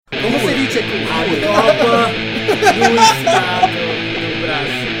A Copa do Estado do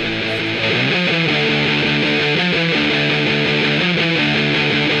Brasil.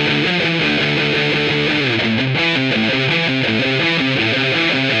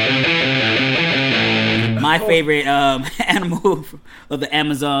 My favorite animal of the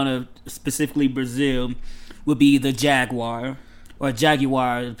Amazon, specifically Brazil, would be the jaguar or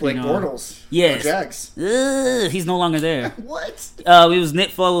jaguar. Blake Bortles. Yes. Jags. He's no longer there. What? It was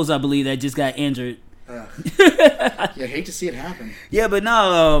Nick Foles, I believe, that just got injured. Yeah, I hate to see it happen. Yeah, but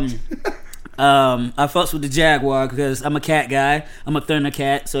no, I fucks with the jaguar because I'm a cat guy. I'm a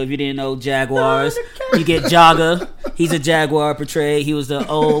Thundercat. So if you didn't know jaguars, you get Jaga. He's a jaguar portrayed. He was the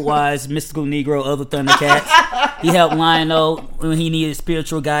old, wise, mystical Negro of the Thundercats. He helped Lion-O when he needed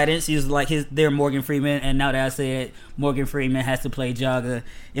spiritual guidance. He was like their Morgan Freeman. And now that I said Morgan Freeman has to play Jaga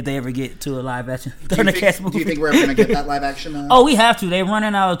if they ever get to a live action Thundercats movie. Do you think we're ever going to get that live action? Oh, we have to. They're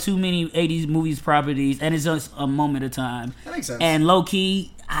running out of too many 80s movies properties, and it's just a moment of time. That makes sense. And low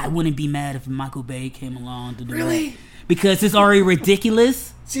key, I wouldn't be mad if Michael Bay came along to do Really? that. Because it's already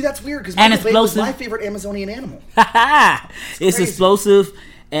ridiculous. See, that's weird because And Michael Bay was explosive. my favorite Amazonian animal. It's crazy. explosive,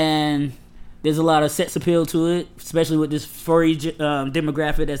 and there's a lot of sex appeal to it, especially with this furry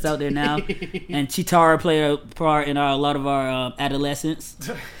demographic that's out there now. And Chitara played a part in a lot of our adolescence.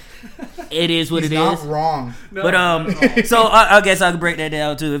 It is what He's it not is. wrong. No, But so I guess I could break that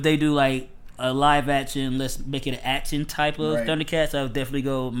down too. If they do like a live action, let's make it an action type of Right. Thundercats, I would definitely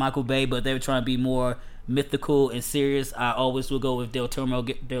go Michael Bay. But if they were trying to be more mythical and serious, I always will go with Del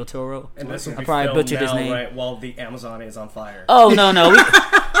Toro. And this will I be probably filmed butchered his now, name. right, while the Amazon is on fire. Oh no,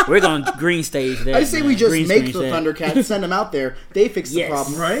 we're going green stage there. I say man. we just Green make screen the set. Thundercats, send them out there. They fix the Yes.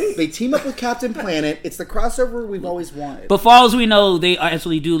 problem. Right? They team up with Captain Planet. It's the crossover we've always wanted. But far as we know, they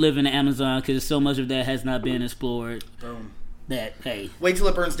actually do live in the Amazon because so much of that has not been explored. Boom. That hey, Wait till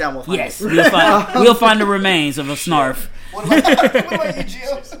it burns down. We'll find yes, it. we'll find the remains of a snarf. What about you,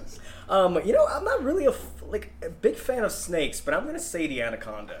 Gio? I'm not really a big fan of snakes, but I'm gonna say the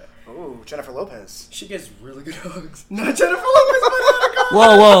anaconda. Ooh, Jennifer Lopez. She gives really good hugs. Not Jennifer Lopez, but anaconda.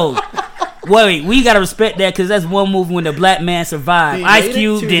 Whoa. Wait, we gotta respect that because that's one movie when the black man survived. He Ice made it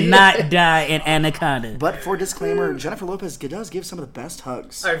Cube to did the not end. die in Anaconda. But for disclaimer, Jennifer Lopez does give some of the best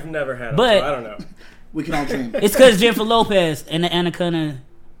hugs. I've never had them, But- so I don't know. We can all dream. It's because Jennifer Lopez and the Anaconda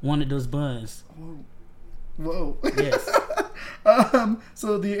wanted those buns. Whoa. Yes.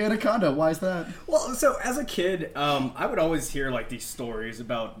 So the anaconda, why is that? Well, so as a kid, I would always hear like these stories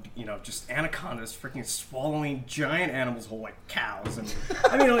about just anacondas freaking swallowing giant animals whole, like cows, and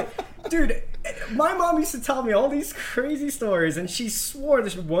I mean, like, dude, my mom used to tell me all these crazy stories, and she swore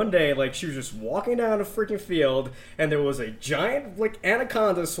this one day, like she was just walking down a freaking field, and there was a giant like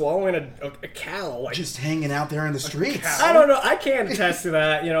anaconda swallowing a cow, like. Just hanging out there in the streets. I don't know. I can't attest to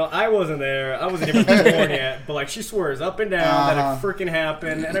that. I wasn't there. I wasn't even born yet. But like, she swears up and down that it freaking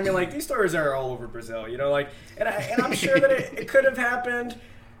happened. And I mean, like, these stories are all over Brazil. And I'm sure that it could have happened.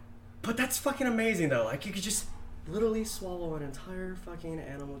 But that's fucking amazing, though. Like, you could just literally swallow an entire fucking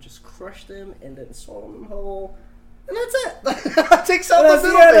animal, just crush them, and then swallow them whole. And that's it. Takes out That's the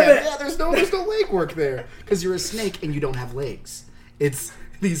the middle end of man. it. Yeah, there's no leg work there because you're a snake and you don't have legs.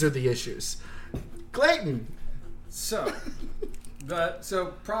 These are the issues. Clayton. So,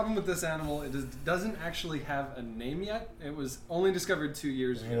 problem with this animal, it doesn't actually have a name yet. It was only discovered 2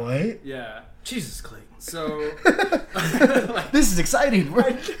 years ago. What? Yeah. Jesus, Clayton. So, This is exciting.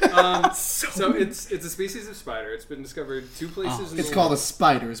 so it's a species of spider. It's been discovered 2 places in the It's called a world.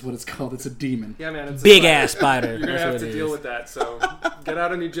 spider is what it's called. It's a demon. Yeah, man. It's a Big spider. ass spider. You're gonna That's have what to it deal is. with that. So, get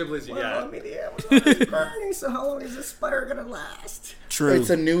out any giblets you Well, I got. mean, the Amazon is burning, so how long is this spider gonna last? True. It's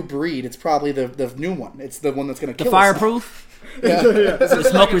a new breed. It's probably the new one. It's the one that's going to The kill fireproof. Yeah. The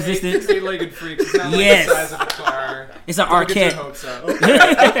smoke resistant. Eight-legged freak. It's not like Yes. the size of a car. It's an Don't get your Arquette. hopes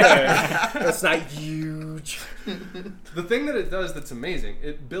up. That's not huge. The thing that it does that's amazing,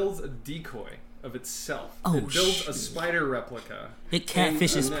 it builds a decoy of itself. Oh, it builds a spider replica. It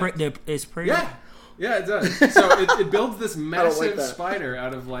catfishes in a net. its prey. Yeah, it does. So it builds this massive that. spider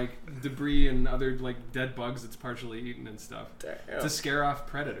out of like debris and other like dead bugs it's partially eaten and stuff Damn. to scare off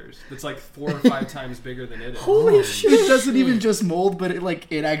predators. That's like 4 or 5 times bigger than it is. Holy shit. It doesn't even just mold, but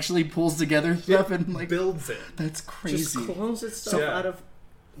it actually pulls together stuff and like Builds it. that's Just crazy. clones its stuff Yeah. out of.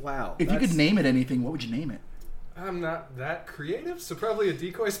 Wow. If you could name it anything, what would you name it? I'm not that creative, so probably a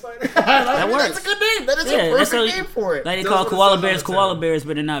decoy spider. That works. That's a good name. That is Yeah, a that's perfect how- name for it. Like they Those call are the koala stuff bears on the koala town. bears,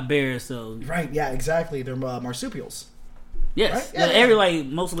 but they're not bears. So Right, yeah, exactly. They're marsupials. yes, Right? Yeah,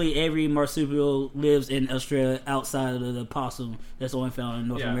 mostly every marsupial lives in Australia outside of the possum that's only found in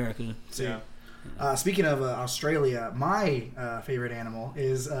North Yeah. America. Yeah. Speaking of Australia, my favorite animal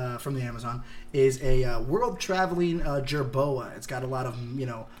is from the Amazon is a world traveling jerboa. It's got a lot of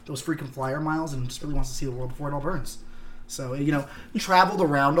those frequent flyer miles and just really wants to see the world before it all burns. So he traveled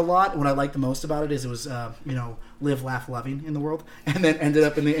around a lot. What I like the most about it is it was live, laugh, loving in the world, and then ended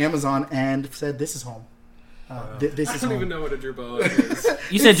up in the Amazon and said, "This is home." This I is don't home. even know what a jerboa is.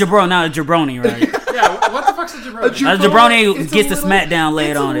 You said jabro, not a jabroni, right? Yeah, what the fuck's a jerboa? A jabroni It's gets the little- smackdown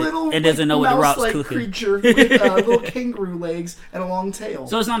laid it's a on it little, and doesn't know what the rock's mouse-like cooking. creature with little kangaroo legs and a long tail.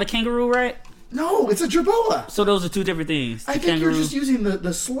 So it's not a kangaroo, right? No, it's a jerboa. So those are two different things. I think you're just using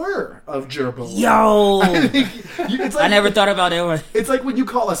the slur of gerbil. Yo, It's like, I never thought about that one. It's like when you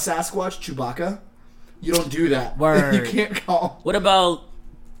call a Sasquatch Chewbacca. You don't do that. Word. You can't call. What about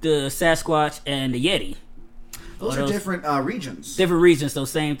the Sasquatch and the Yeti? Those are different regions. Different regions, so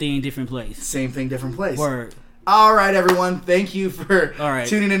same thing, different place. Same thing, different place. Word. All right, everyone. Thank you for All right.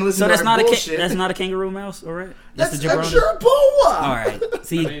 tuning in and listening So that's to not our a bullshit. that's not a kangaroo mouse, all right? That's the a jabroni. jerboa. All right.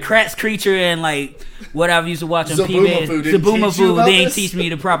 See, Kratz Creature and like what I used to watch on Zaboomafoo PBS. didn't teach you about They didn't this? teach me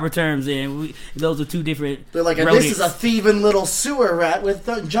the proper terms, and those are two different. They're like, and rodents. this is a thieving little sewer rat with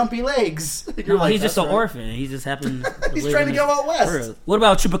jumpy legs. You're No, like, he's just "That's an right." orphan. He just happened. He's live trying in to go out west. Real. What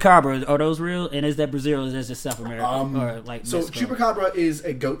about chupacabra? Are those real? And is that Brazil? Or is that just South America? Or like So Mexico? chupacabra is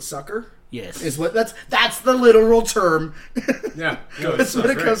a goat sucker. Yes. Is what that's the literal term. Yeah, That's what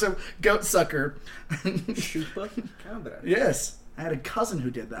it comes from. Goat sucker. Chupacabra. Yes, I had a cousin who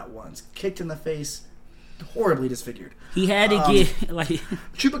did that once. Kicked in the face, horribly disfigured. He had to get like.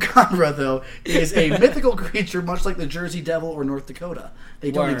 Chupacabra, though, is a mythical creature, much like the Jersey Devil or North Dakota.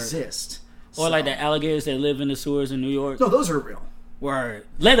 They don't Word. exist. Or like the alligators that live in the sewers in New York. No, those are real. Word.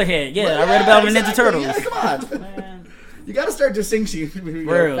 Leatherhead. Yeah, I read about them in Ninja exactly. Turtles. Yeah, come on. Man. You got to start distinguishing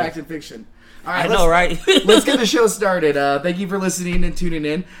Word. fact and fiction. All I right, know, right? Let's get the show started. Thank you for listening and tuning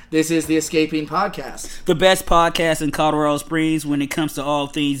in. This is the Escaping Podcast. The best podcast in Colorado Springs when it comes to all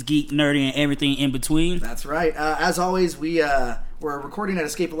things geek, nerdy, and everything in between. That's right. As always, we're recording at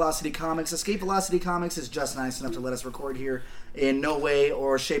Escape Velocity Comics. Escape Velocity Comics is just nice enough to let us record here. In no way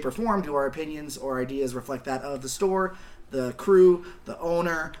or shape or form do our opinions or ideas reflect that of the store, the crew, the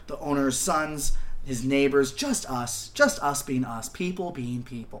owner's sons, his neighbors, just us being us, people being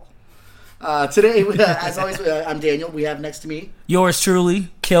people. Today, as always, I'm Daniel. We have next to me. Yours truly,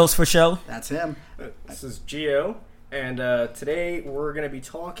 Kills for Show. That's him. This is Gio, and today we're going to be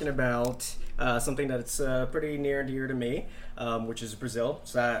talking about something that's pretty near and dear to me, which is Brazil.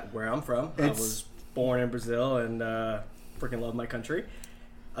 It's where I'm from. I was born in Brazil and freaking love my country.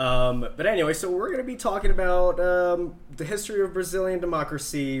 But anyway, so we're going to be talking about the history of Brazilian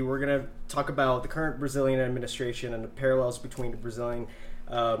democracy. We're going to talk about the current Brazilian administration and the parallels between the Brazilian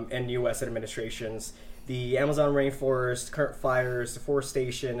and U.S. administrations, the Amazon rainforest, current fires,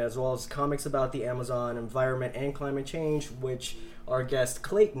 deforestation, as well as comics about the Amazon environment and climate change, which our guest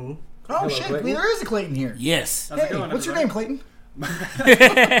Clayton. Oh, Hello, shit. Clayton. There is a Clayton here. Yes. How's it Hey, going, what's your everybody? name,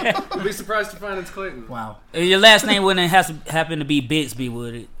 Clayton? You'll be surprised to find it's Clayton. Wow. Your last name wouldn't happen to be Bixby,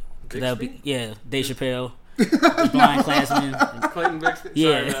 would it? 'Cause that would be, yeah, Dave Chappelle. The blind classman. Clayton Bixby?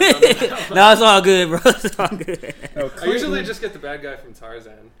 Yeah. Sorry, No, it's all good, bro. It's all good. I usually just get the bad guy from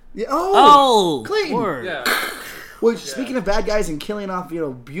Tarzan. Yeah. Oh, Clayton. word. Yeah. Well, speaking of bad guys and killing off,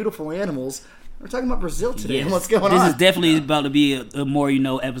 beautiful animals, we're talking about Brazil today. Yes. And what's going This on? is definitely about to be a more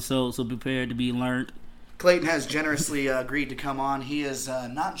episode, so prepare to be learned. Clayton has generously agreed to come on. He is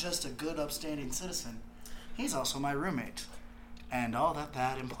not just a good, upstanding citizen. He's also my roommate. And all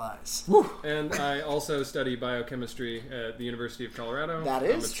that implies. Woo. And I also study biochemistry at the University of Colorado. That I'm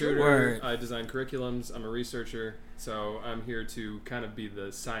is a true. tutor. Word. I design curriculums. I'm a researcher. So I'm here to kind of be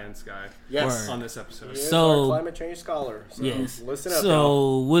the science guy Yes. Word. on this episode. He is So- our climate change scholar. So Yes. listen up. y'all.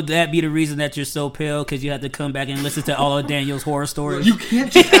 So would that be the reason that you're so pale? Because you had to come back and listen to all of Daniel's horror stories? You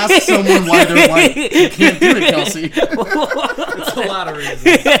can't just ask someone why they're white. You can't do it, Kelsey. It's a lot of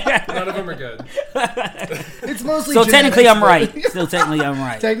reasons. None of them are good. It's mostly So technically, I'm genetics, right. Still, technically, I'm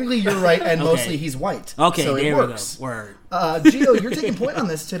right. Technically, you're right, and Okay. mostly he's white. Okay, so there it we go. works. Word. Gio, you're taking point on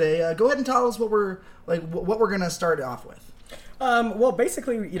this today. Go ahead and tell us what we're gonna start off with. Well,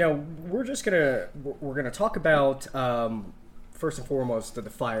 basically, we're gonna talk about first and foremost the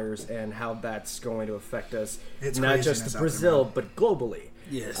fires and how that's going to affect us, It's not craziness just out there, Brazil man. but globally.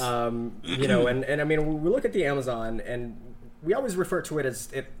 Yes. And I mean, we look at the Amazon and we always refer to it as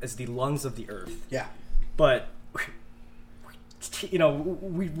the lungs of the earth, Yeah. but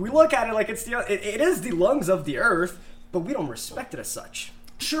we look at it like it is the lungs of the earth, but we don't respect it as such.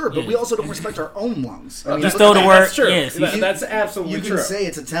 Sure, but we also don't respect our own lungs. I mean, You stole the word. That's true. Yes. That's absolutely you true. can say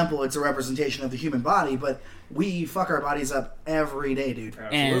it's a temple, it's a representation of the human body, but we fuck our bodies up every day, dude.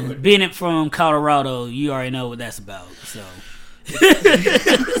 Absolutely. And being it from Colorado, you already know what that's about. So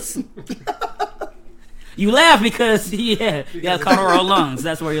you laugh because you got Colorado lungs.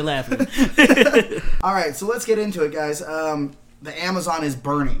 That's why you're laughing. All right, so let's get into it, guys. The Amazon is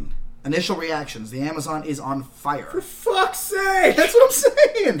burning. Initial reactions: the Amazon is on fire. For fuck's sake! That's what I'm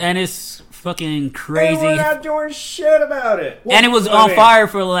saying. And it's fucking And crazy. we're not doing shit about it. And it was I on mean, fire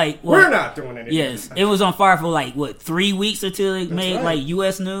for like what? We're not doing anything. Yes, it was on fire for like what 3 weeks until it made right. like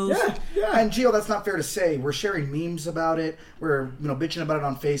U.S. news. Yeah. And Gio, that's not fair to say. We're sharing memes about it. We're bitching about it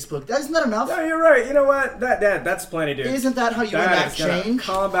on Facebook. Isn't that enough? No, you're right. You know what? That's plenty, dude. Isn't that how you That enact is gonna change?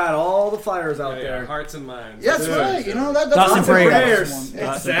 combat all the fires out Yeah, there. hearts and minds. Yeah, that's Dude. right. That's Thoughts and prayers. One.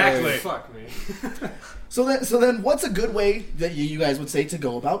 Exactly. Fuck me. So then, what's a good way that you guys would say to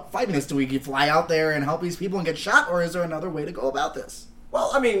go about fighting this? Do we fly out there and help these people and get shot, or is there another way to go about this?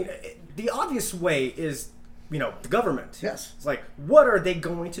 Well, I mean, the obvious way is, the government. Yes. It's like, what are they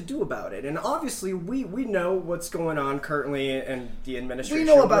going to do about it? And obviously, we know what's going on currently in the administration. We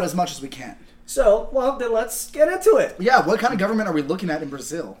know about as much as we can. So, well, then let's get into it. Yeah, what kind of government are we looking at in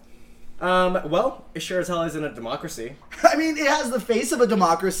Brazil? Well, it sure as hell isn't a democracy. I mean, it has the face of a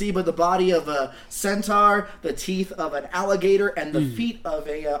democracy, but the body of a centaur, the teeth of an alligator, and the feet of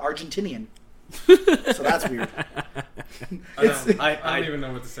a Argentinian. So that's weird. I don't even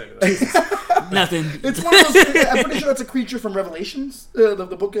know what to say to that. Nothing. It's one of those. I'm pretty sure it's a creature from Revelations, the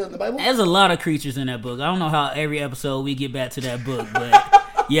book in the Bible. There's a lot of creatures in that book. I don't know how every episode we get back to that book,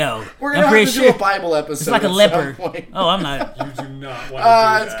 but yo, We're I'm gonna pretty have to sure do a Bible episode. it's like a at some leopard. point. Oh, I'm not. You do not want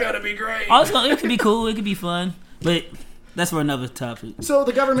to do It's that. gonna be great. It could be cool. It could be fun, but that's for another topic. So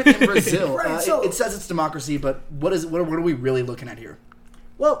the government in Brazil, Right, so- it says it's democracy, but what are we really looking at here?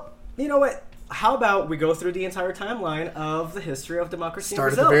 Well, you know what? How about we go through the entire timeline of the history of democracy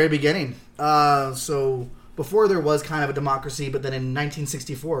Start in at Brazil? the very beginning. So before there was kind of a democracy, but then in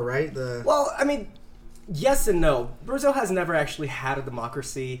 1964, right? Well, I mean, yes and no. Brazil has never actually had a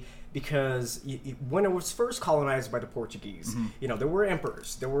democracy because when it was first colonized by the Portuguese, there were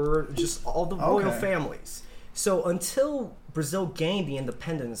emperors, there were just all the royal Okay. families. So until Brazil gained the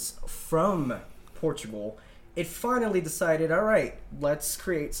independence from Portugal, it finally decided, all right, let's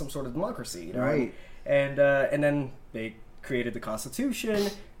create some sort of democracy. Right. And then they created the Constitution.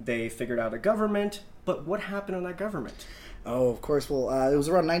 They figured out a government. But what happened in that government? Oh, of course. Well, it was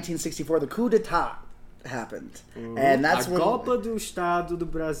around 1964. The coup d'état happened, and that's a when. Copa do Estado do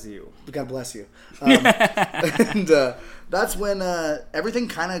Brasil. God bless you. And that's when everything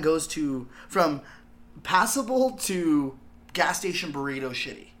kind of goes from passable to gas station burrito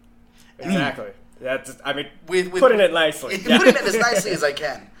shitty. Exactly. That's, I mean, With putting it nicely. Putting it as nicely as I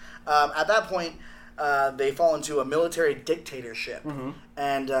can. At that point, they fall into a military dictatorship,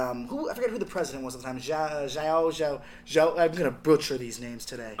 and I forget who the president was at the time. Zhao. I'm gonna butcher these names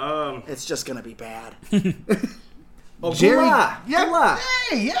today. It's just gonna be bad. Goulart. Yeah. Goulart.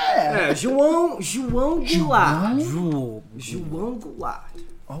 Hey, yeah. Yeah, João Goulart. Drool. João Goulart.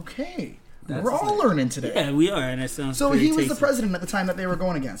 Okay. We're all learning today. Yeah, we are, and that sounds. So pretty he was the tasty. president at the time that they were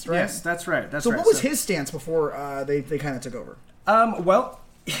going against, right? Yes, that's right. That's So right. what was his stance before they kind of took over? Well,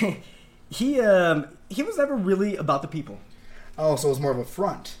 he was never really about the people. Oh, so it was more of a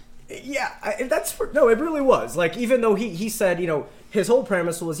front. Yeah, no, it really was. Like, even though he said, his whole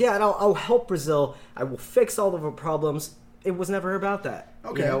premise was, yeah, and I'll help Brazil. I will fix all of our problems. It was never about that.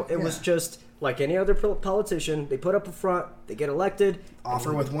 Okay, It was just like any other politician. They put up a front. They get elected.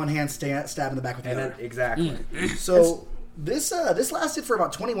 Offer with one hand, stab in the back with the And other. then, exactly. So this lasted for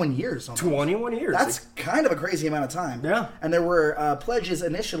about 21 years. Almost. 21 years. That's kind of a crazy amount of time. Yeah. And there were pledges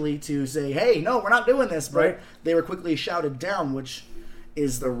initially to say, hey, no, we're not doing this. But Right. they were quickly shouted down, which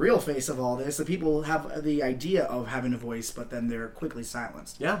is the real face of all this. The people have the idea of having a voice, but then they're quickly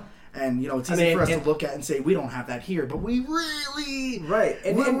silenced. Yeah. And, it's easy for us to look at and say, we don't have that here. But we really... Right.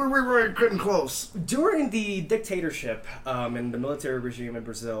 And we're getting close. during the dictatorship and the military regime in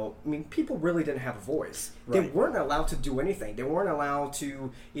Brazil, I mean, people really didn't have a voice. They Right. weren't allowed to do anything. They weren't allowed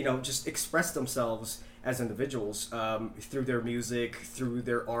to, just express themselves as individuals through their music, through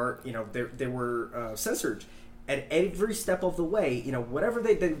their art. They were censored at every step of the way. Whatever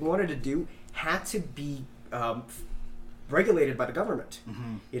they wanted to do had to be regulated by the government.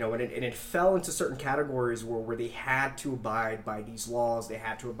 You know, and it fell into certain categories where they had to abide by these laws, they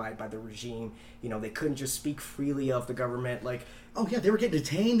had to abide by the regime. You know, they couldn't just speak freely of the government. Like, oh yeah, they were getting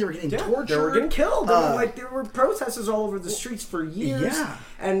detained, they were getting tortured, they were getting killed. There were protesters all over the streets for years. Yeah.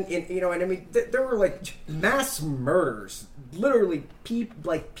 And you know, and I mean, there were like mass murders, literally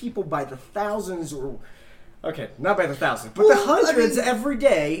people by the thousands, or okay, not by the thousands, but the hundreds every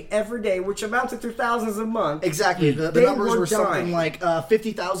day, which amounted to thousands a month. Exactly. The numbers were something like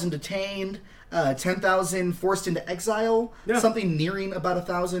 50,000 detained, 10,000 forced into exile. Yeah. Something nearing about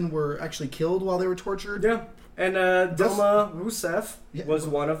 1,000 were actually killed while they were tortured. Yeah. And Dilma Rousseff was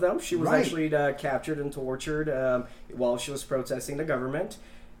one of them. She was actually captured and tortured while she was protesting the government.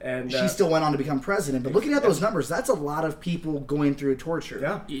 And she still went on to become president. But looking at those numbers, that's a lot of people going through torture.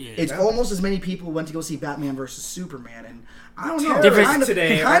 Yeah. It's almost as many people went to go see Batman versus Superman. And I don't know. Terrorists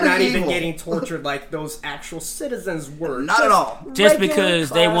today are not even getting tortured like those actual citizens were. Not at all. Just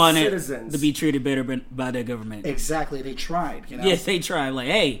because they wanted citizens to be treated better by their government. Exactly. They tried. You know? Yes, they tried. Like,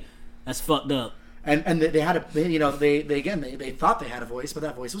 hey, that's fucked up. And they had they thought they had a voice, but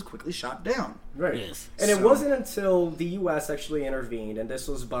that voice was quickly shot down. Right. Yes. And it wasn't until the U.S. actually intervened, and this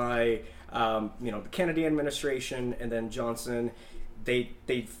was by the Kennedy administration and then Johnson. They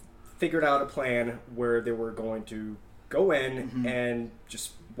figured out a plan where they were going to go in and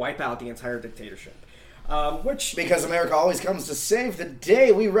just wipe out the entire dictatorship. Because America always comes to save the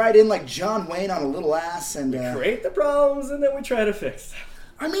day, we ride in like John Wayne on a little ass and create the problems, and then we try to fix them.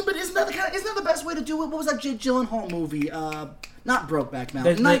 I mean, but isn't that the best way to do it? What was that Jake Gyllenhaal movie? Not Brokeback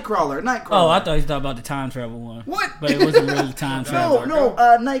Mountain. Nightcrawler. Oh, I thought you talking about the time travel one. What? But it wasn't really time travel. No,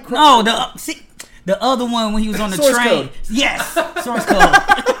 Nightcrawler. No, the other one when he was on the Source train. Code. Yes, Source Code.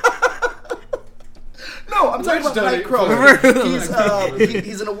 No, I'm talking about Nightcrawler.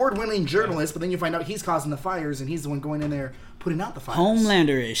 He's an award-winning journalist, but then you find out he's causing the fires, and he's the one going in there putting out the fires.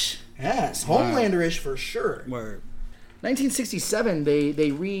 Homelander-ish. Yes, Homelander-ish for sure. Word. 1967,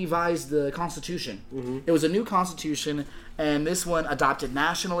 they revised the Constitution. It was a new Constitution, and this one adopted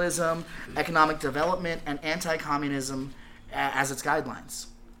nationalism, economic development, and anti-communism as its guidelines.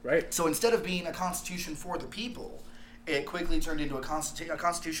 Right. So instead of being a constitution for the people, it quickly turned into a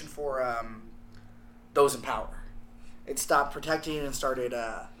constitution for those in power. It stopped protecting and started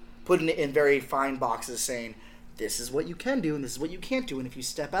putting it in very fine boxes, saying, this is what you can do, and this is what you can't do, and if you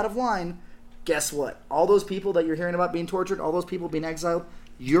step out of line, guess what? All those people that you're hearing about being tortured, all those people being exiled,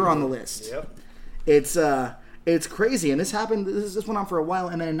 you're on the list. Yep. It's crazy, and this went on for a while,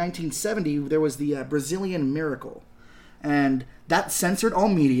 and then in 1970, there was the Brazilian miracle. And that censored all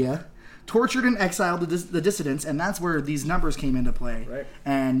media, tortured and exiled the dissidents, and that's where these numbers came into play. Right.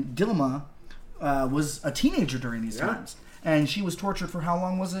 And Dilma was a teenager during these times. And she was tortured for how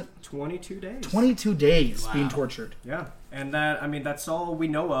long was it? 22 days. 22 days being tortured. Yeah. And that's all we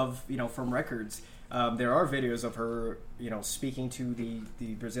know of, from records. There are videos of her, speaking to the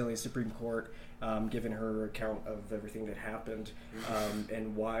Brazilian Supreme Court, giving her account of everything that happened,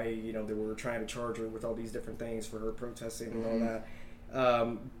 and why, they were trying to charge her with all these different things for her protesting and all that.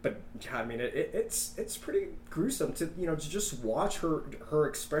 But I mean, it's pretty gruesome to to just watch her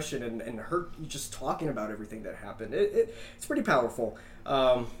expression and her just talking about everything that happened. It's pretty powerful.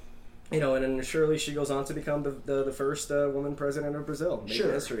 And then surely she goes on to become the first woman president of Brazil, making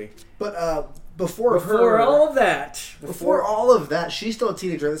history. But before all of that, she's still a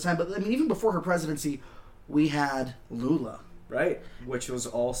teenager at this time. But I mean, even before her presidency, we had Lula. Right, which was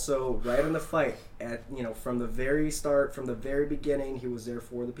also right in the fight from the very start, from the very beginning. He was there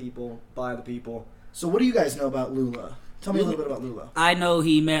for the people, by the people. So what do you guys know about Lula? Tell me a little bit about Lula. I know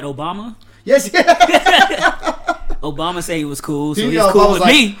he met Obama. Yes, Obama said he was cool, so he's cool with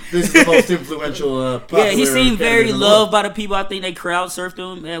me. This is the most influential. Yeah, he seemed very loved by the people. I think they crowd surfed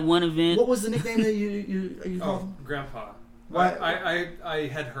him at one event. What was the nickname that you called him? Grandpa. Why? I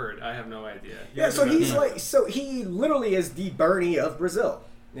had heard. I have no idea. So he literally is the Bernie of Brazil.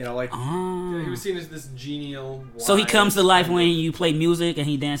 He was seen as this genial. So he comes to life when you play music and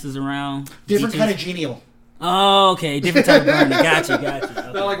he dances around. Different kind of genial. Oh, okay. Different type of Bernie. Gotcha. Okay.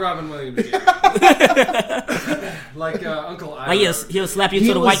 Not like Robin Williams. Like Uncle Ira. He'll slap you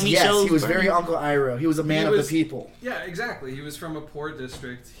to the white meat shows. He was very Uncle Ira. He was a man of the people. Yeah, exactly. He was from a poor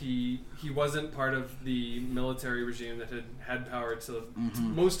district. He wasn't part of the military regime that had power to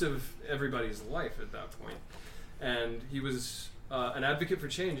most of everybody's life at that point. And he was an advocate for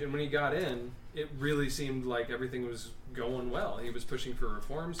change. And when he got in, it really seemed like everything was going well. He was pushing for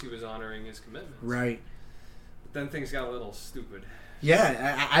reforms. He was honoring his commitments. Right. But then things got a little stupid.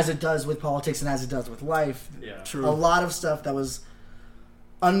 Yeah, as it does with politics and as it does with life. Yeah. True. A lot of stuff that was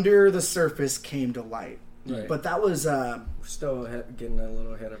under the surface came to light. Right. But that was We're still getting a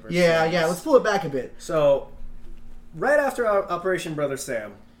little ahead of ourselves. yeah. Let's pull it back a bit. So, right after Operation Brother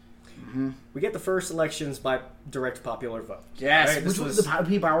Sam, we get the first elections by direct popular vote. Yes, Right? which was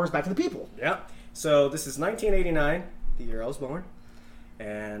the power is back to the people. Yep. So this is 1989, the year I was born,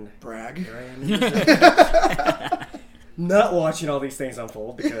 and Brag. here I am in Brazil. Not watching all these things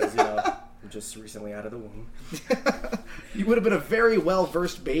unfold because I'm just recently out of the womb. You would have been a very well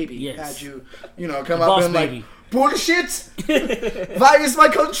versed baby Yes. had you come boss up and baby. like bullshit. Why is my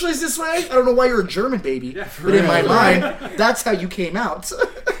country this way? I don't know why you're a German baby, Yeah, for but in my real. mind, that's how you came out.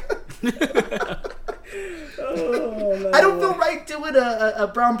 Oh, I don't feel right doing a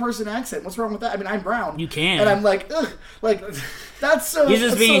brown person accent. What's wrong with that? I mean, I'm brown. You can. and I'm like, ugh, like that's so. You're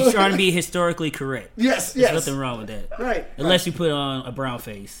just being so- trying to be historically correct. Yes, There's yes. nothing wrong with that. Right. Unless you put on a brown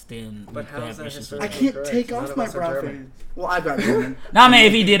face, then But you how have is that issues historical? with I that. can't Correct. take None off of my us are brown German. face. Well, I've got German. No, I mean,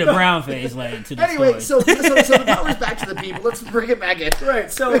 if he did a brown face, like, to the Anyway, story. so the power's back to the people. Let's bring it back in.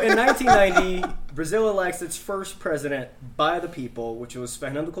 Right, so in 1990, Brazil elects its first president by the people, which was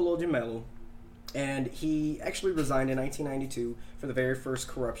Fernando Collor de Mello, and he actually resigned in 1992 for the very first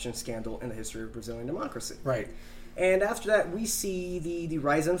corruption scandal in the history of Brazilian democracy. Right. And after that, we see the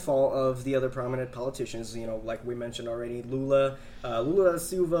rise and fall of the other prominent politicians, like we mentioned already, Lula da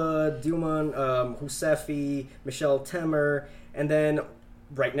Silva, Dilma Rousseff, Michel Temer, and then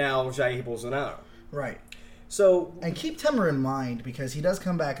right now, Jair Bolsonaro. Right. So, And keep Temer in mind because he does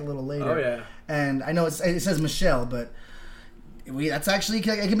come back a little later. oh yeah. And I know it says Michelle, but that's actually it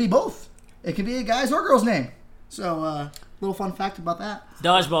can be both. It can be a guy's or girl's name. So, little fun fact about that.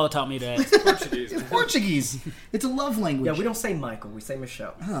 Dodgeball taught me that. Portuguese. It's Portuguese. It's a love language. Yeah, we don't say Michael, we say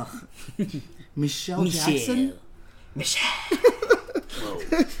Michelle. Michelle Jackson. Michelle.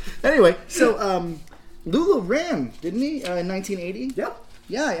 Anyway, so Lula ran, didn't he, in 1980? Yep.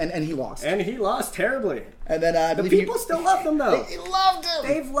 Yeah, and he lost. And he lost terribly. And then I The believe people still love him, though. they loved him.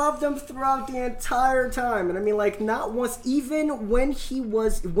 They've loved him throughout the entire time, and I mean, like, not once. Even when he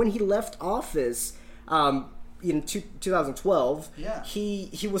left office, in 2012, Yeah.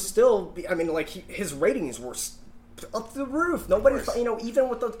 he was still. I mean, like, his ratings were up the roof. Nobody, even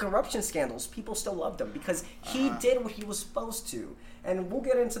with the corruption scandals, people still loved him because he did what he was supposed to. And we'll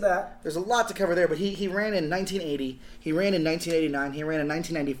get into that. There's a lot to cover there, but he ran in 1980, he ran in 1989, he ran in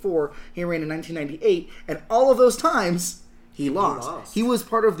 1994, he ran in 1998, and all of those times he lost. He was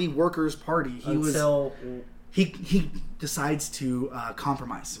part of the Workers' Party. He decides to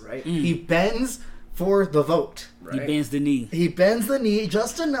compromise. Right. He bends for the vote. He bends the knee. He bends the knee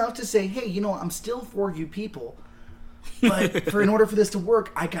just enough to say, "Hey, I'm still for you people, but in order for this to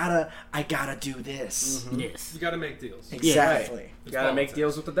work, I gotta do this." Yes. You got to make deals. Exactly. You gotta make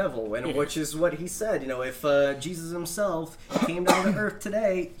deals with the devil, and which is what he said. If Jesus himself came down to earth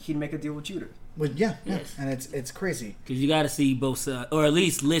today, he'd make a deal with Judah. But yeah, Yes. and it's crazy. Because you got to see both sides, or at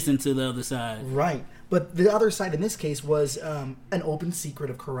least listen to the other side. Right. But the other side in this case was an open secret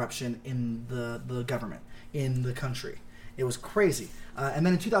of corruption in the government, in the country. It was crazy. And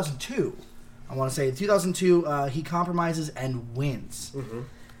then in 2002, I want to say, 2002, he compromises and wins.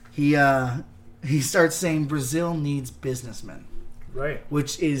 He starts saying Brazil needs businessmen, Right.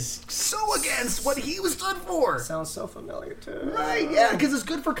 which is so against what he was stood for. Sounds so familiar too. Right, yeah, because it's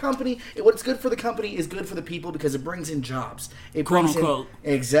good for company. What's good for the company is good for the people because it brings in jobs. It Quote, brings unquote.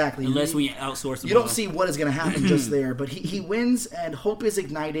 in, exactly. Unless we outsource them. You don't all. see what is going to happen just there, but he wins and hope is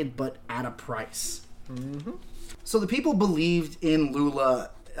ignited, but at a price. So the people believed in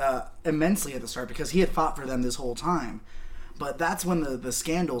Lula immensely at the start because he had fought for them this whole time. But that's when the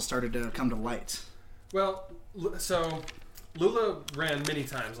scandals started to come to light. Well, so Lula ran many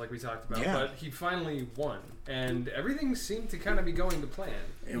times, like we talked about, Yeah. but he finally won, and everything seemed to kind of be going to plan.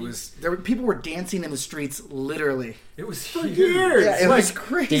 People were dancing in the streets, literally. It was huge. years. Yeah, it was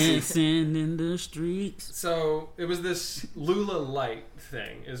crazy. Dancing in the streets. So it was this Lula light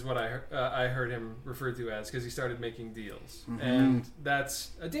thing, is what I heard him referred to as, because he started making deals, and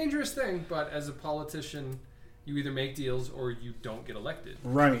that's a dangerous thing. But as a politician, you either make deals or you don't get elected.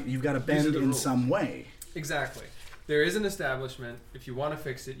 Right, you've got to These are bend the in rules. some way. Exactly. There is an establishment. If you want to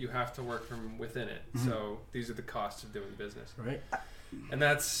fix it, you have to work from within it. So these are the costs of doing business, Right. and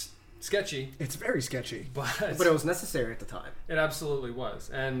that's sketchy, It's very sketchy. but But it was necessary at the time. it absolutely was.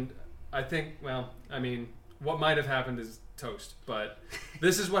 And I think, what might have happened is toast, but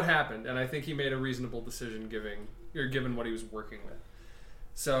this is what happened, and I think he made a reasonable decision given what he was working with.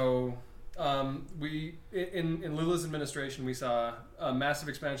 So we in Lula's administration, we saw a massive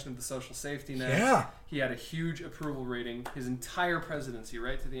expansion of the social safety net. Yeah. He had a huge approval rating his entire presidency,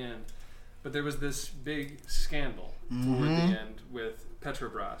 right to the end. But there was this big scandal toward the end with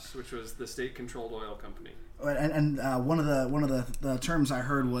Petrobras, which was the state-controlled oil company. And one of the terms I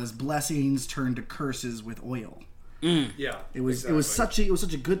heard was blessings turned to curses with oil. Yeah, It was such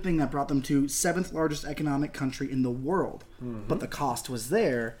a good thing that brought them to 7th largest economic country in the world. But the cost was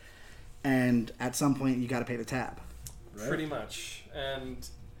there, and at some point you got to pay the tab. Right. Pretty much. And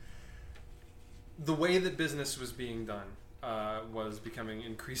the way that business was being done was becoming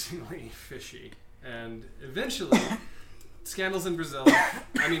increasingly fishy. And eventually, scandals in Brazil,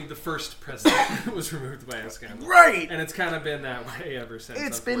 I mean, the first president was removed by a scandal. Right. And it's kind of been that way ever since.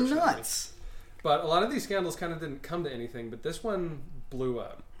 It's been nuts. But a lot of these scandals kind of didn't come to anything, but this one blew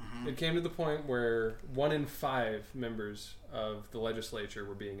up. It came to the point where 1 in 5 members of the legislature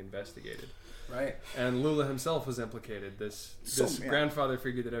were being investigated. Right. And Lula himself was implicated, this grandfather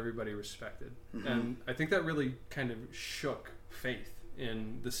figure that everybody respected. And I think that really kind of shook faith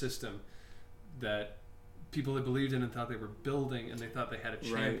in the system that people had believed in and thought they were building, and they thought they had a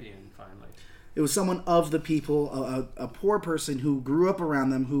champion finally. It was someone of the people, a poor person who grew up around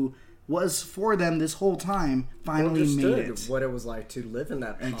them, who was for them this whole time, finally made it. What it was like to live in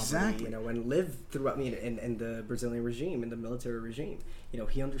that poverty, Exactly. and live throughout, in the Brazilian regime, in the military regime.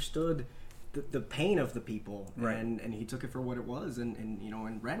 He understood the pain of the people, Right. and he took it for what it was, and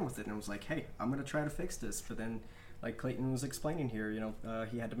ran with it, and was like, hey, I'm gonna try to fix this. But then, like Clayton was explaining here,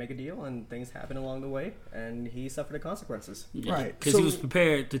 he had to make a deal, and things happened along the way, and he suffered the consequences. Right. Because he was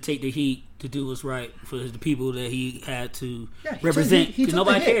prepared to take the heat to do what's right for the people that he had to Yeah, represent. he Because took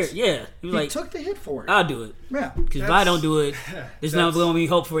the nobody hit. cared. Yeah. He was He like, took the hit for it. I'll do it. Yeah. Because if I don't do it, there's not that's- going to be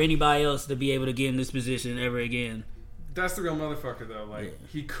hope for anybody else to be able to get in this position ever again. That's the real motherfucker, though. Like,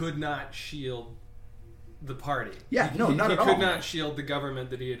 he could not shield the party. Yeah, no, he, not he at all. could not shield the government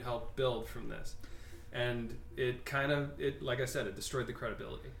that he had helped build from this. And it like I said, it destroyed the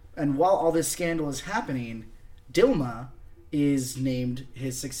credibility. And while all this scandal is happening, Dilma is named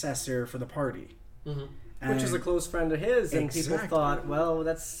his successor for the party. Which is a close friend of his, and people Exactly. thought, well,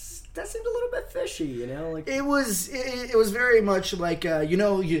 that seemed a little bit fishy, like. It was very much like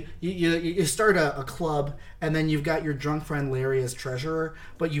you start a club, and then you've got your drunk friend Larry as treasurer,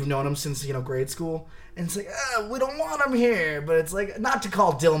 but you've known him since grade school, and it's like we don't want him here, but it's like not to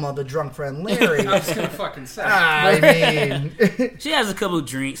call Dilma the drunk friend Larry. I was gonna fucking say. I mean, She has a couple of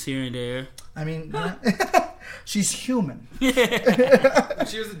drinks here and there. she's human. She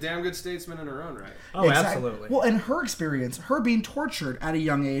was a damn good statesman in her own right. Oh, Exactly. absolutely. Well, and her experience, her being tortured at a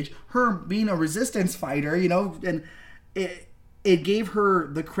young age, her being a resistance fighter, and it gave her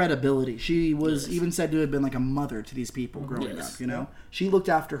the credibility. She was even said to have been like a mother to these people growing up. She looked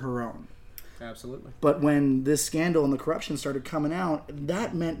after her own. Absolutely. But when this scandal and the corruption started coming out,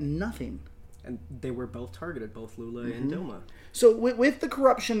 that meant nothing. And they were both targeted, both Lula and Dilma. So with the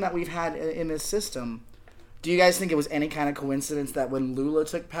corruption that we've had in this system, do you guys think it was any kind of coincidence that when Lula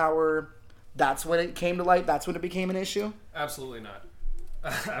took power, that's when it came to light? That's when it became an issue? Absolutely not.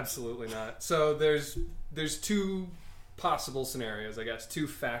 Absolutely not. So there's 2 possible scenarios, I guess, 2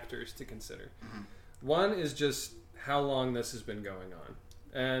 factors to consider. One is just how long this has been going on.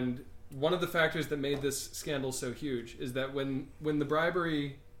 And one of the factors that made this scandal so huge is that when the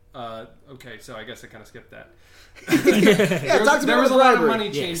bribery... okay, so I guess I kind of skipped that. There was a lot of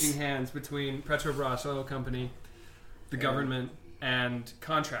money changing hands between Petrobras Oil Company, the government, and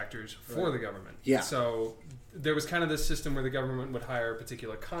contractors for the government. Yeah. So there was kind of this system where the government would hire a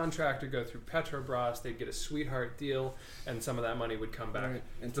particular contractor, go through Petrobras, they'd get a sweetheart deal, and some of that money would come back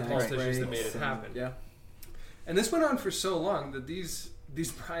to the politicians that made it happen. Yeah. And this went on for so long that these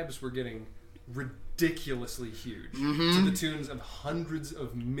bribes were getting ridiculously huge, to the tunes of hundreds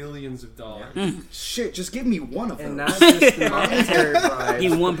of millions of dollars. Shit, just give me one of them. And not just the monetary bribes.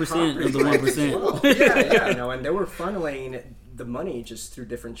 Even 1% of the 1%. Yeah, and they were funneling the money just through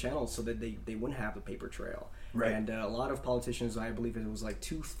different channels so that they wouldn't have the paper trail. Right. And a lot of politicians, I believe it was like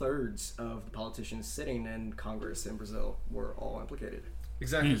 2/3 of the politicians sitting in Congress in Brazil were all implicated.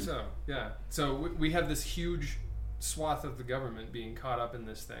 Exactly so, yeah. So we have this huge swath of the government being caught up in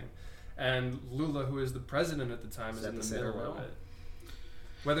this thing. And Lula, who is the president at the time, is in the middle of it.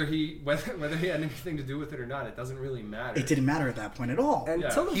 Whether he had anything to do with it or not, it doesn't really matter. It didn't matter at that point at all.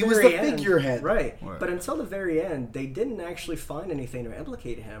 Until the He very was the end, figurehead. right? But until the very end, they didn't actually find anything to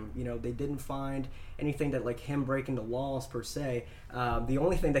implicate him. They didn't find anything that like him breaking the laws per se. The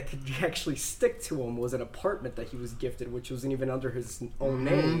only thing that could actually stick to him was an apartment that he was gifted, which wasn't even under his own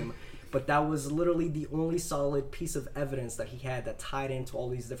name. But that was literally the only solid piece of evidence that he had that tied into all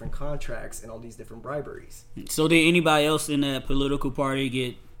these different contracts and all these different briberies. So did anybody else in that political party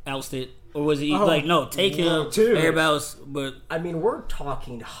get ousted Or was he like, no, take him? Dude. Everybody else, but I mean, we're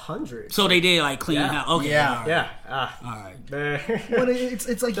talking hundreds. so they did like clean house. Okay, Yeah. Yeah. all right. But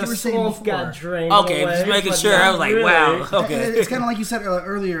it's like you were saying before. Got drained Okay, away, just making but sure. I not was like, really. wow. Okay, It's kind of like you said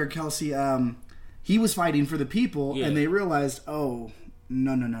earlier, Kelsey. He was fighting for the people, Yeah. and they realized, oh,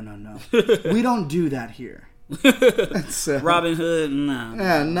 no. We don't do that here. So, Robin Hood, nah,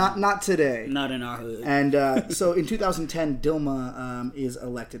 yeah, not today. not in our hood. And so in 2010, Dilma is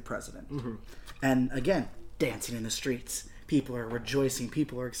elected president. And again, dancing in the streets. People are rejoicing.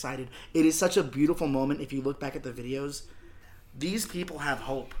 People are excited. It is such a beautiful moment. If you look back at the videos, these people have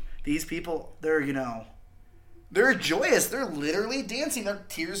hope. These people, they're joyous. They're literally dancing. They're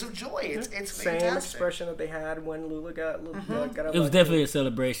tears of joy. It's Same fantastic. expression that they had when Lula got It was definitely a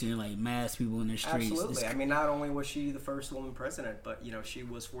celebration, like mass people in the streets. Absolutely. I mean, not only was she the first woman president, but she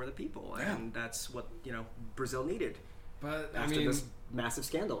was for the people, and that's what Brazil needed But I after mean, this massive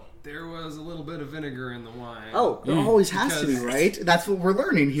scandal. there was a little bit of vinegar in the wine. Oh, There always has to be, Because- right? That's what we're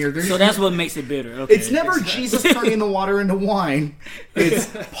learning here. So that's what makes it bitter. Okay. It's never Jesus turning the water into wine. It's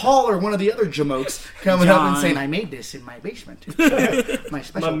Paul or one of the other jamokes coming up and John. saying, I made this in my basement. My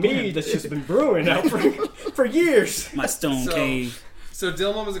special my blend." mead that's just been brewing out for years. my stone So- cave. So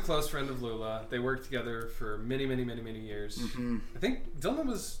Dilma was a close friend of Lula. They worked together for many years. I think Dilma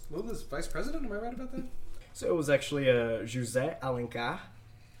was Lula's vice president. Am I right about that? So it was actually José Alencar.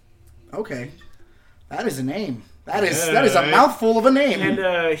 Okay. That is a name. That is a mouthful of a name.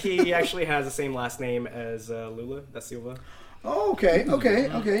 And he actually has the same last name as Lula da Silva. Oh, okay.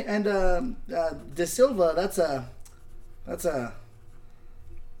 And De Silva, that's a It's a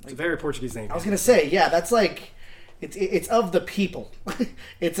very Portuguese name. I was gonna say, yeah, that's like it's of the people.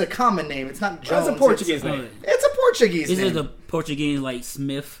 It's a common name. It's not Jones. That's a Portuguese name. It's a Portuguese Is name. it the Portuguese like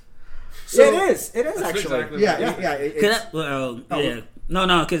Smith? So- It is. It is That's actually. exactly yeah, what it is. yeah. Yeah.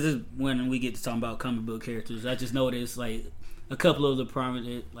 No, because when we get to talking about comic book characters, I just noticed like a couple of the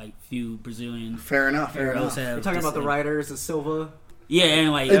prominent, like few Brazilian Fair enough. heroes have. You're talking about the this, writers of Silva. Yeah,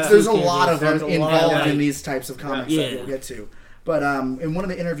 and like There's a lot of them There's a lot, involved like- in these types of comics that Yeah. we'll get to. But in one of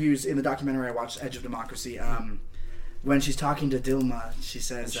the interviews in the documentary I watched, Edge of Democracy, when she's talking to Dilma, she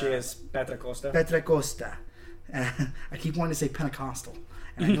says, She is Petra Costa. Petra Costa. I keep wanting to say Pentecostal.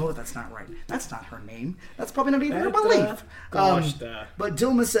 And I know that that's not right. That's not her name. That's probably not even her Petra belief. Costa. But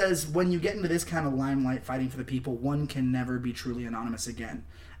Dilma says, when you get into this kind of limelight fighting for the people, one can never be truly anonymous again.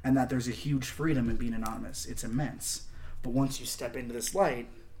 And that there's a huge freedom in being anonymous. It's immense. But once you step into this light,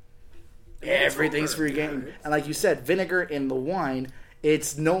 everything's free game. And like you said, vinegar in the wine,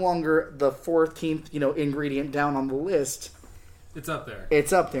 it's no longer the 14th, ingredient down on the list. It's up there.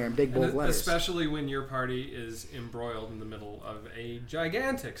 It's up there in big bold And letters. especially when your party is embroiled in the middle of a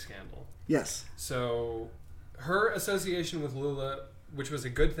gigantic scandal. Yes. So her association with Lula, which was a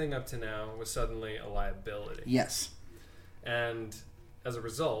good thing up to now, was suddenly a liability. Yes. And as a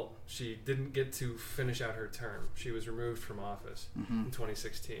result, she didn't get to finish out her term. She was removed from office in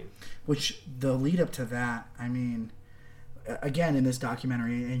 2016. Which the lead up to that, I mean, again in this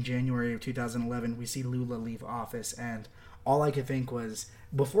documentary in January of 2011, we see Lula leave office, and all I could think was,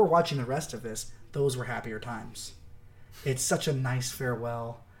 before watching the rest of this, those were happier times. It's such a nice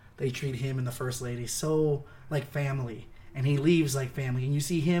farewell. They treat him and the First Lady so like family, and he leaves like family. And you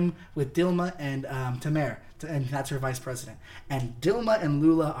see him with Dilma and Temer, and that's her vice president. And Dilma and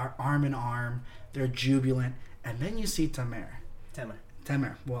Lula are arm in arm. They're jubilant. And then you see Temer,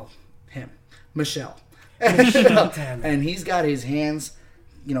 well, him, Michelle. And he's got his hands,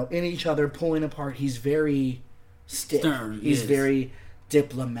 in each other, pulling apart. He's very stiff. Stern, He's yes. very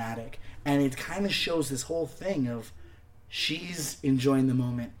diplomatic. And it kind of shows this whole thing of she's enjoying the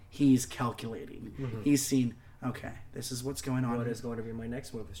moment. He's calculating. He's seen, okay, this is what's going on. What is going to be my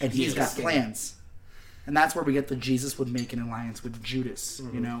next move? And he's got plans. And that's where we get the Jesus would make an alliance with Judas,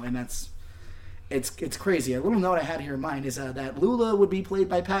 and that's... It's crazy. A little note I had here in mind is that Lula would be played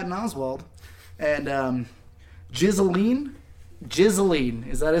by Patton Oswalt, and Giseline,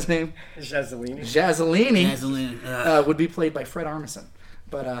 is that his name? Jazzolini. Jazzolini would be played by Fred Armisen,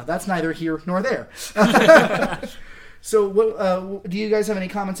 but that's neither here nor there. So, what, do you guys have any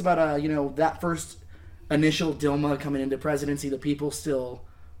comments about that first initial Dilma coming into presidency? The people still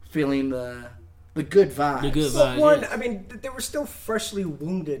feeling the good vibes. The good Well, vibes. one, yes. I mean, they were still freshly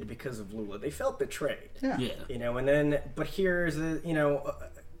wounded because of Lula. They felt betrayed. Yeah. And then, but here's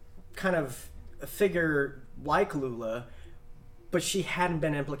kind of a figure like Lula, but she hadn't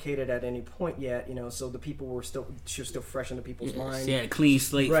been implicated at any point yet, so the people she was still fresh in the people's mind. She had a clean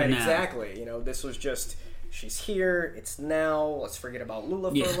slate Right, for now. exactly. This was just, She's here. It's now. Let's forget about Lula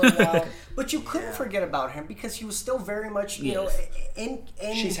for a little while. But you couldn't forget about him because he was still very much, you know, in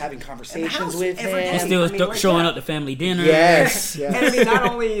she's having conversations with him. He's still showing up to family dinners. Yes. And I mean, not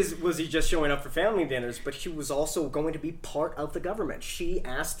only was he just showing up for family dinners, but he was also going to be part of the government. She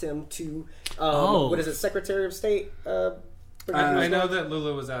asked him to, what is it, Secretary of State? I know that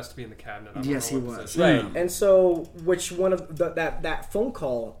Lula was asked to be in the cabinet. Yes, he was. Right, and so which one of that phone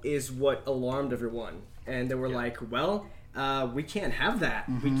call is what alarmed everyone, and they were like, "Well, we can't have that.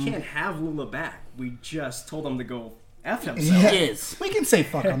 We can't have Lula back. We just told him to go F himself." Yeah. Yes. We can say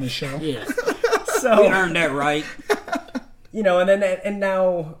fuck on this show. Yes. So We earned that right. you know, and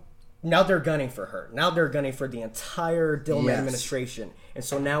now they're gunning for her. Now they're gunning for the entire Dilma administration, and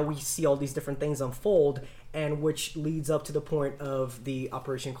so now we see all these different things unfold. And which leads up to the point of the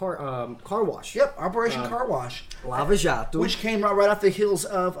Operation Car Wash. Yep, Operation Car Wash. Lava Jato. Which came right off the heels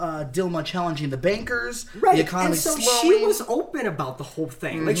of Dilma challenging the bankers. Right, The economy and so slowing. she was open about the whole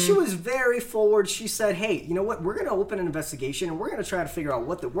thing. Like, she was very forward. She said, hey, you know what? We're going to open an investigation, and we're going to try to figure out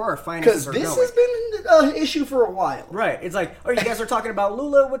where our finances Because are this going. has been an issue for a while. Right. It's like, oh, you guys are talking about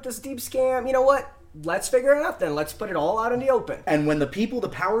Lula with this deep scam. You know what? Let's figure it out then. Let's put it all out in the open. And when the people, the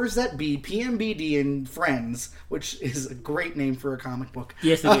powers that be, PMBD and Friends, which is a great name for a comic book.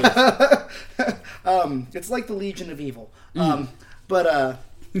 Yes, it is. It's like the Legion of Evil. But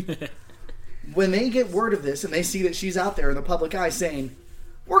when they get word of this and they see that she's out there in the public eye saying,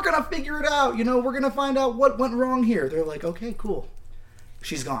 we're going to figure it out, you know, we're going to find out what went wrong here. They're like, okay, cool.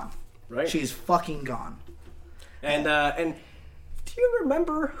 She's gone. Right. She's fucking gone. And do you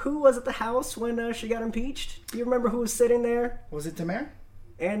remember who was at the house when she got impeached? Do you remember who was sitting there? Was it Tamer?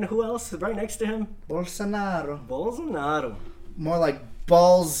 And who else right next to him? Bolsonaro. Bolsonaro. More like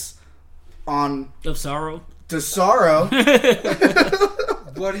balls on Of sorrow. to sorrow.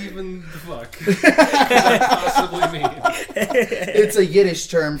 What even the fuck could that possibly mean? It's a Yiddish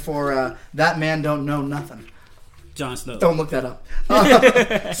term for that man don't know nothing. Jon Snow. Don't look that up.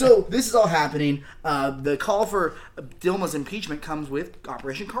 So this is all happening. The call for Dilma's impeachment comes with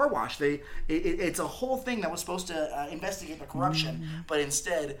Operation Car Wash. It's a whole thing that was supposed to investigate the corruption, but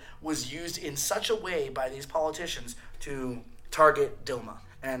instead was used in such a way by these politicians to target Dilma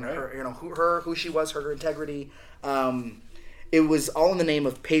and her, you know, who she was, her integrity. It was all in the name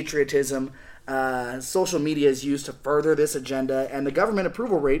of patriotism. Social media is used to further this agenda, and the government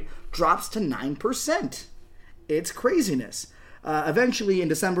approval rate drops to 9%. It's craziness. Eventually, in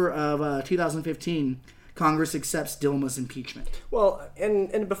December of 2015, Congress accepts Dilma's impeachment. Well,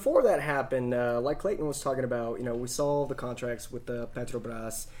 and before that happened, like Clayton was talking about, you know, we saw the contracts with the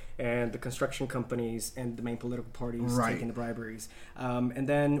Petrobras and the construction companies and the main political parties taking the briberies. And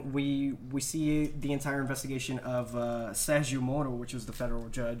then we see the entire investigation of Sergio Moro, which was the federal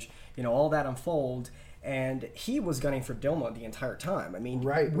judge, you know, all that unfold. And he was gunning for Dilma the entire time. I mean,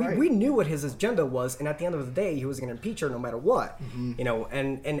 we knew what his agenda was, and at the end of the day, he was going to impeach her no matter what. You know,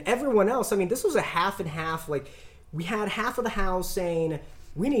 and everyone else, I mean, this was a half and half. Like, we had half of the House saying,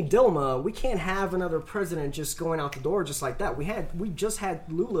 we need Dilma. We can't have another president just going out the door just like that. We just had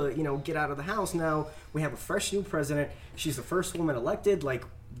Lula, you know, get out of the House. Now we have a fresh new president. She's the first woman elected. Like,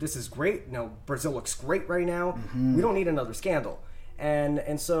 this is great. You know, Brazil looks great right now. We don't need another scandal.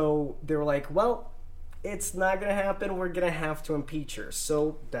 And so they were like, well, it's not going to happen. We're going to have to impeach her.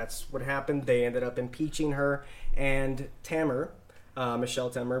 So that's what happened. They ended up impeaching her, and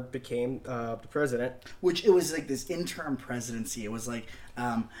Michelle Temer, became the president. Which it was like this interim presidency. It was like...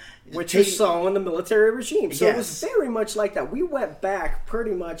 which you saw in the military regime. So it was very much like that. We went back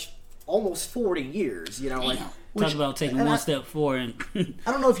pretty much almost 40 years, you know. Like, Talk about taking one step forward and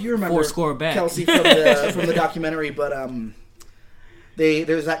I don't know if you remember, 4 score back. Kelsey, from the documentary, but...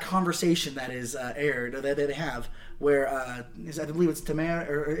 there's that conversation that is aired that they have where I believe it's Tamer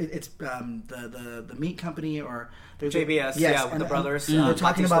or it's the meat company or there's JBS, with the brothers. They're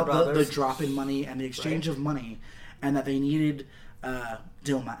talking about the drop in money and the exchange of money, and that they needed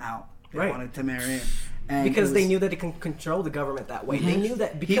Dilma out. They wanted Tamer in. And because they knew that they can control the government that way. They knew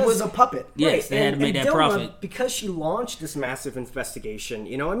that because he was a puppet. Yes, they had to make that Dilma, profit. Because she launched this massive investigation,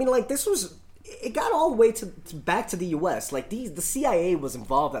 you know, I mean, like, this was... It got all the way to back to the U.S. Like, the CIA was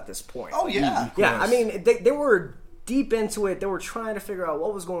involved at this point. Oh, yeah. Yeah, I mean, they were deep into it. They were trying to figure out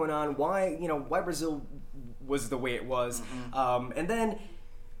what was going on, why Brazil was the way it was. And then,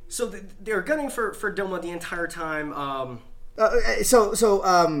 so they were gunning for Dilma the entire time. So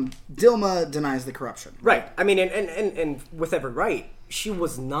Dilma denies the corruption. Right. I mean, and with every right. She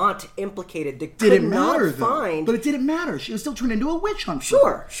was not implicated. They didn't matter, though. But it didn't matter. She was still turned into a witch hunt.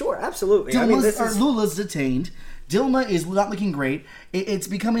 Sure, absolutely. Lula's detained. Dilma is not looking great. It's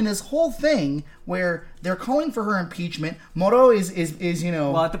becoming this whole thing where they're calling for her impeachment. Moro is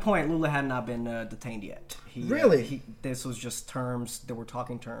Well, at the point, Lula had not been detained yet. Really? This was just terms. They were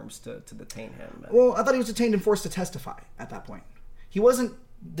talking terms to detain him. Well, I thought he was detained and forced to testify at that point. He wasn't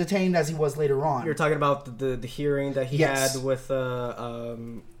detained as he was later on. You're talking about the hearing that he Yes. had with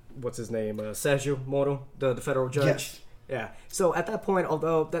what's his name, Sergio Moro, the federal judge. Yes. Yeah. So at that point,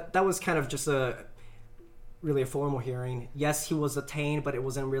 although that was kind of just really a formal hearing. Yes, he was detained, but it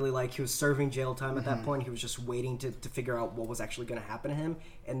wasn't really like he was serving jail time at that point. He was just waiting to figure out what was actually going to happen to him.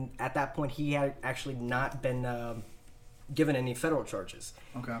 And at that point, he had actually not been given any federal charges.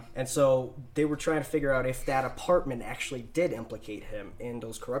 Okay. And so they were trying to figure out if that apartment actually did implicate him in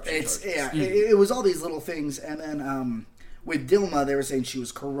those corruption charges. Yeah, it was all these little things. And then with Dilma, they were saying she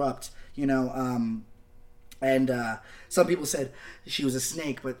was corrupt, and some people said she was a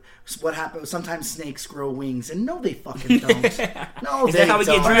snake, but what happened? Sometimes snakes grow wings, and no, they fucking don't. No, Is they that how we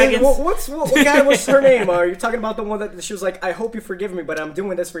get don't. dragons? What's her name? Are you talking about the one that she was like, I hope you forgive me, but I'm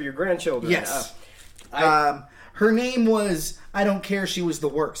doing this for your grandchildren? Yes. Her name was, I don't care, she was the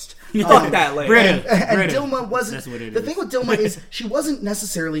worst. Fuck that lady. And Britta. Dilma wasn't. That's what it the is. thing with Dilma is she wasn't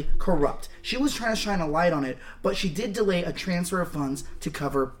necessarily corrupt. She was trying to shine a light on it, but she did delay a transfer of funds to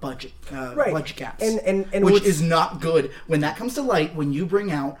cover budget gaps, And which is not good. When that comes to light, when you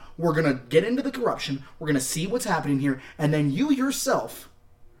bring out, we're gonna get into the corruption, we're gonna see what's happening here, and then you yourself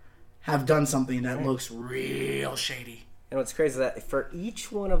have done something that looks real shady. And what's crazy is that for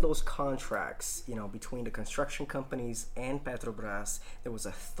each one of those contracts, between the construction companies and Petrobras, there was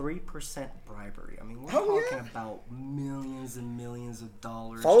a 3% bribery. I mean, we're talking about millions and millions of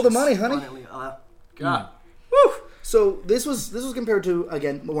dollars. Follow the money, honey. God. Woo! So this was compared to,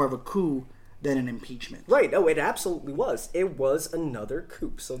 again, more of a coup than an impeachment. Right. No, it absolutely was. It was another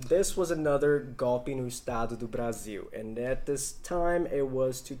coup. So this was another golpe no Estado do Brasil. And at this time, it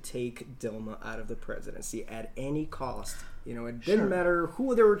was to take Dilma out of the presidency at any cost. It didn't matter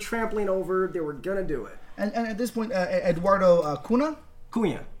who they were trampling over, they were going to do it. And at this point, Eduardo Cunha,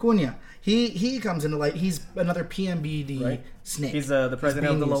 he comes into light. He's another PMBD snake. He's the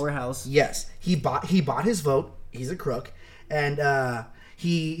president of the lower house. Yes. He bought his vote. He's a crook. And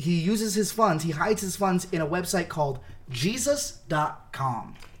he uses his funds. He hides his funds in a website called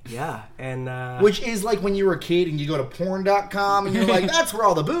Jesus.com. Yeah, and which is like when you were a kid and you go to porn.com and you're like, that's where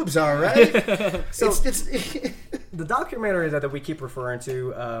all the boobs are, right? So it's the documentary that we keep referring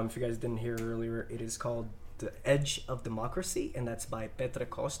to, if you guys didn't hear earlier, it is called The Edge of Democracy, and that's by Petra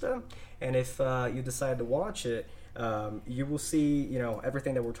Costa. And if you decide to watch it, you will see,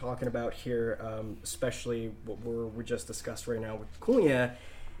 everything that we're talking about here, especially what we just discussed right now with Cunha,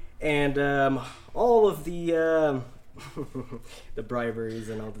 and all of the the briberies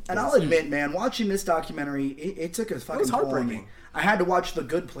and all the things. And I'll admit, man, watching this documentary, it took a fucking toll on me. I had to watch The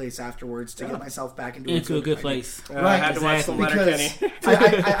Good Place afterwards to get myself back into a good place. Right, I had to watch the Letterkenny.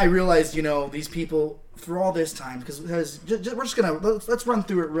 I realized, these people through all this time, because we're just gonna let's run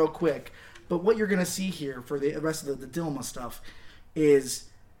through it real quick. But what you're gonna see here for the rest of the Dilma stuff is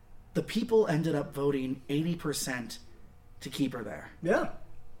the people ended up voting 80% to keep her there. Yeah,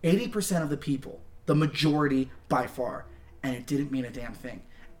 80% of the people, the majority by far, and it didn't mean a damn thing.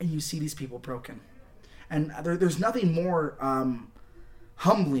 And you see these people broken. And there's nothing more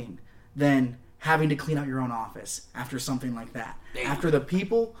humbling than having to clean out your own office after something like that. After the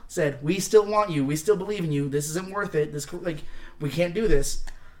people said, we still want you, we still believe in you, this isn't worth it, we can't do this.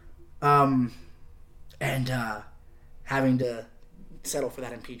 And having to settle for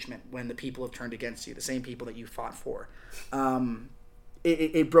that impeachment when the people have turned against you, the same people that you fought for.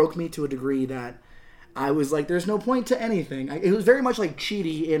 It broke me to a degree that I was like, there's no point to anything. It was very much like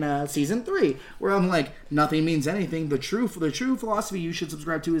Chidi in season 3, where I'm like, nothing means anything. The true philosophy you should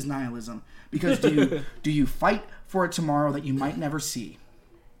subscribe to is nihilism. Because do you fight for a tomorrow that you might never see,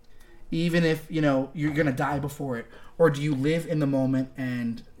 even if you're gonna die before it, or do you live in the moment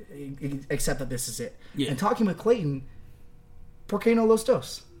and accept that this is it? Yeah. And talking with Clayton, ¿por qué no los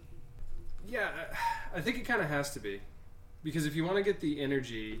dos? Yeah, I think it kind of has to be, because if you want to get the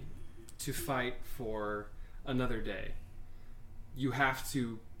energy to fight for another day, you have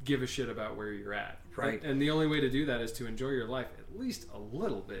to give a shit about where you're at. Right. And the only way to do that is to enjoy your life at least a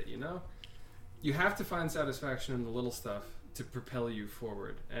little bit, You have to find satisfaction in the little stuff to propel you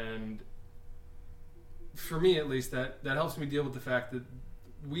forward. And for me, at least, that helps me deal with the fact that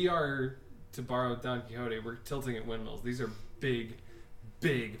we are, to borrow Don Quixote, we're tilting at windmills. These are big,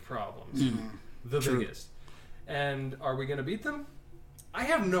 big problems. Mm-hmm. The biggest. And are we going to beat them? I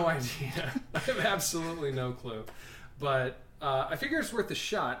have no idea. I have absolutely no clue. But I figure it's worth a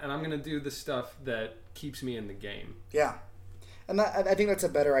shot, and I'm going to do the stuff that keeps me in the game. Yeah. And I think that's a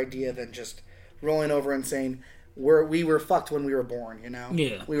better idea than just rolling over and saying, we were fucked when we were born, you know?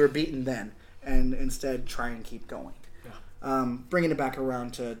 Yeah. We were beaten then. And instead try and keep going. Yeah. Bringing it back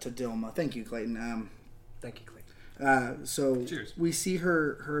around to Dilma. Thank you, Clayton. Thank you, Clayton. So Cheers. we see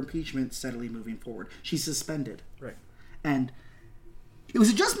her impeachment steadily moving forward. She's suspended. Right. And was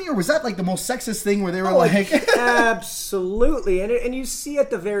it just me, or was that like the most sexist thing where they were like... Absolutely. And you see at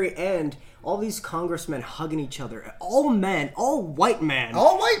the very end, all these congressmen hugging each other. All men, all white men.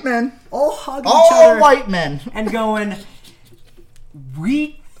 All white men. All hugging each other. All white men. And going,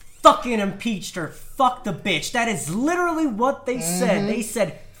 we fucking impeached her. Fuck the bitch. That is literally what they said. They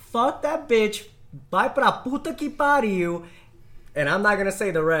said, fuck that bitch. Vai pra puta que pariu. And I'm not going to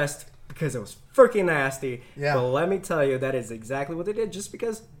say the rest because it was freaking nasty. Yeah. But let me tell you, that is exactly what they did, just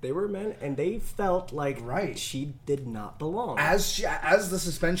because they were men and they felt like she did not belong. As the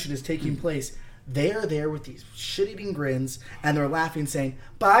suspension is taking place, they are there with these shit-eating grins, and they're laughing, saying,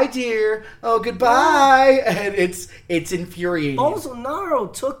 "Bye, dear. Oh, goodbye." And it's infuriating.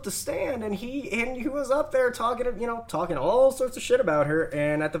 Bolsonaro took the stand, and he was up there talking all sorts of shit about her.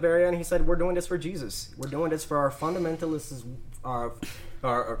 And at the very end, he said, "We're doing this for Jesus. We're doing this for our fundamentalists, our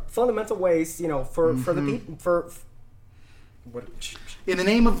fundamental ways. For the people, for what." In the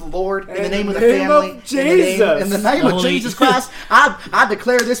name of the Lord, in the name of the name family, of Jesus. in the name of Holy- Jesus Christ, I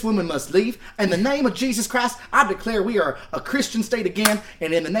declare this woman must leave. In the name of Jesus Christ, I declare we are a Christian state again.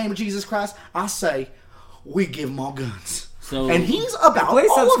 And in the name of Jesus Christ, I say we give them all guns. So And he's about Please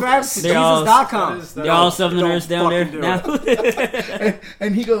all subscribe of to this. They're all- Jesus.com. they're all Southerners down there fucking do now.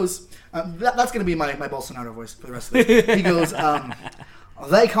 And he goes, that's going to be my Bolsonaro voice for the rest of this. He goes,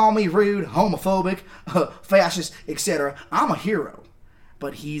 they call me rude, homophobic, fascist, etc. I'm a hero.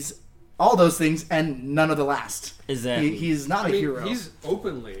 But he's all those things and none of the last. Exactly. He's not a hero. He's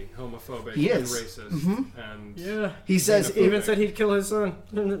openly homophobic He and is. racist. And Yeah. He says, Xenophobic. Even said he'd kill his son.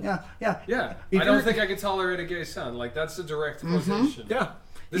 yeah. yeah, If I don't you're- think I could tolerate a gay son. Like, that's a direct quotation. Yeah.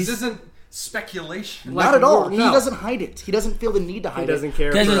 This isn't speculation. Not at all. no. He doesn't hide it. He doesn't feel the need to hide He doesn't it.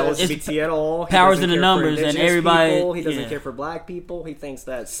 care for 'Cause it's LGBT at all. He powers doesn't in the care for numbers, and indigenous everybody- people. He doesn't yeah. care for black people. He thinks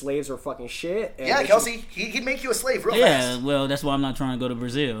that slaves are fucking shit. And Yeah, they Kelsey, he'd make you a slave real Yeah, fast. well, that's why I'm not trying to go to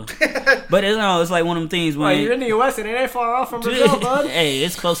Brazil. But it's like one of them things should- when You're in the U.S. and it ain't far off from Brazil, bud. hey,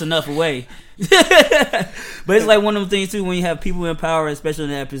 it's close enough away. But it's like one of them things too when you have people in power, especially in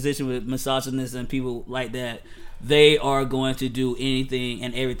that position with misogynists and people like that. They are going to do anything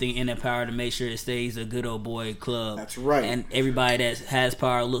and everything in their power to make sure it stays a good old boy club. That's right. And everybody that has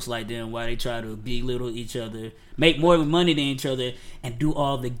power looks like them while they try to belittle each other, make more money than each other, and do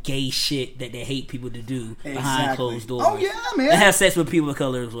all the gay shit that they hate people to do behind Exactly. closed doors. Oh, yeah, man. And have sex with people of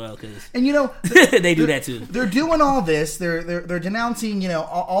color as well, because And you know, they do that too. they're doing all this. They're denouncing,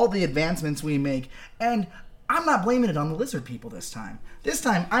 all the advancements we make. And I'm not blaming it on the lizard people this time. This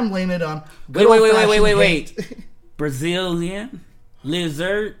time, I'm blaming it on good old-fashioned hate. Brazilian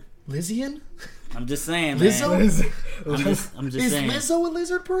lizard. Lysian? I'm just saying, man. Lizzo? I'm just Is saying. Lizzo a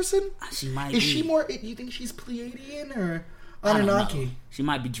lizard person? She might Is be. she more? You think she's Pleiadian or I don't know. Anunnaki? She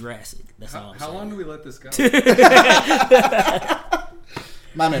might be Jurassic. That's all. I'm How saying. long do we let this go?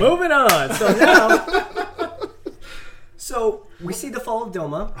 My man. Moving on. So now, so we see the fall of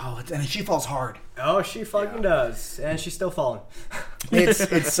Dilma. Oh, and she falls hard. Oh, she fucking does, and she's still falling.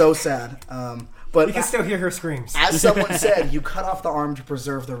 It's so sad. But You can still hear her screams. as someone said, you cut off the arm to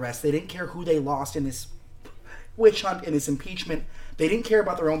preserve the rest. They didn't care who they lost in this witch hunt, in this impeachment. They didn't care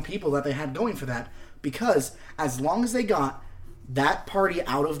about their own people that they had going for that, because as long as they got that party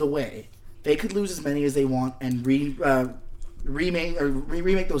out of the way, they could lose as many as they want and remake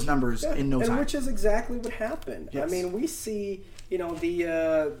those numbers in no time. And which is exactly what happened. Yes. I mean, we see, the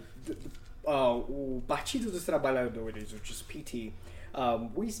Partido dos Trabalhadores, which is PT.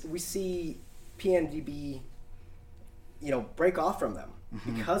 We see PMDB, break off from them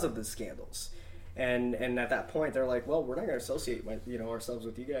because of the scandals. And at that point, they're like, well, we're not going to associate, ourselves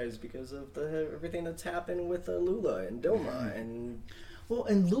with you guys because of everything that's happened with Lula and Dilma and. Well,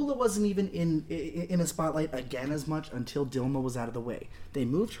 and Lula wasn't even in a spotlight again as much until Dilma was out of the way. They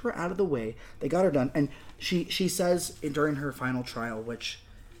moved her out of the way. They got her done, and she says during her final trial, which,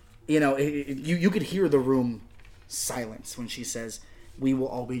 you could hear the room silence when she says, "We will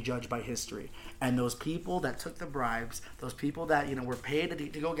all be judged by history." And those people that took the bribes, those people that were paid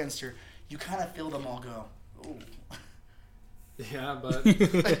to go against her, you kind of feel them all go, "Ooh." Yeah, but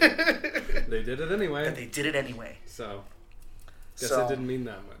they did it anyway. But they did it anyway. So, guess So- it didn't mean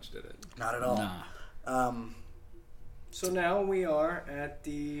that much, did it? Not at all. Nah. So now we are at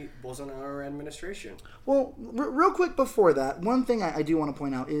the Bolsonaro administration. Well, real quick before that, one thing I do want to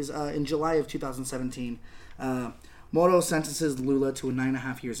point out is in July of 2017, Moro sentences Lula to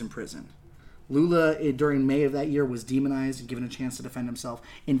 9.5 years in prison. Lula, during May of that year, was demonized and given a chance to defend himself.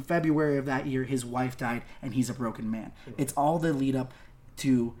 In February of that year, his wife died, and he's a broken man. It's all the lead up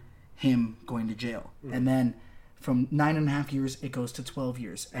to him going to jail. And then from 9.5 years, it goes to 12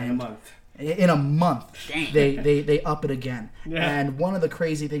 years. And a month. In a month, Dang. they up it again. Yeah. And one of the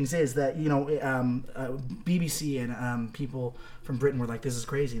crazy things is that, BBC and people from Britain were like, this is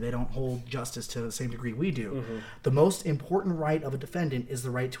crazy. They don't hold justice to the same degree we do. Mm-hmm. The most important right of a defendant is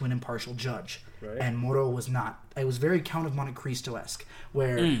the right to an impartial judge. Right. And Moro was not. It was very Count of Monte Cristo-esque,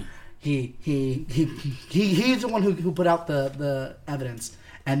 where he's the one who put out the evidence,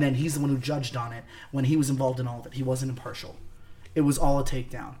 and then he's the one who judged on it when he was involved in all of it. He wasn't impartial. It was all a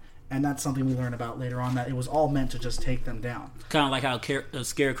takedown. And that's something we learn about later on, that it was all meant to just take them down. Kind of like how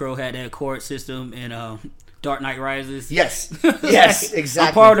Scarecrow had that court system in Dark Knight Rises. Yes. Yes, exactly.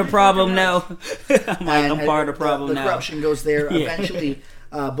 I'm part of the problem now. I'm part of the problem now. The corruption goes there. Yeah. Eventually,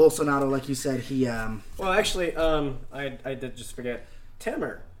 Bolsonaro, like you said, he... Well, actually, I did just forget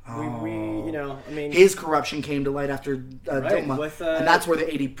Temer. his corruption came to light after Right, Dilma. with, and that's where the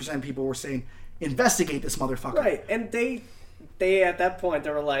 80% people were saying, investigate this motherfucker. Right, and they at that point, they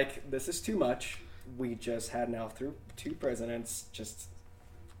were like, this is too much. We just had now through 2 presidents, just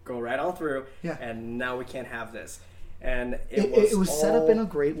go right on through, Yeah. and now we can't have this. And It was set up in a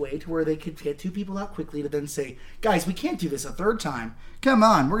great way to where they could get 2 people out quickly to then say, guys, we can't do this a 3rd time. Come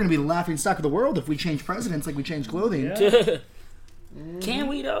on, we're going to be the laughing stock of the world if we change presidents like we change clothing. Yeah. Can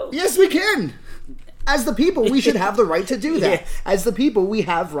we though? Yes, we can. As the people, we should have the right to do that. Yeah. As the people, we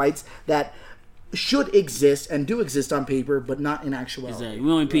have rights that should exist and do exist on paper, but not in actuality. Exactly. We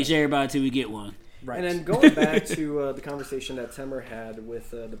don't impeach everybody until we get one. Right. And then going back to the conversation that Temer had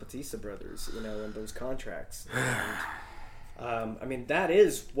with the Batista brothers, and those contracts. And, that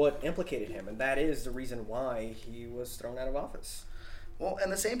is what implicated him, and that is the reason why he was thrown out of office. Well,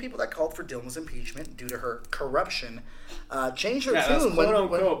 and the same people that called for Dilma's impeachment due to her corruption changed her Yeah, that's tune quote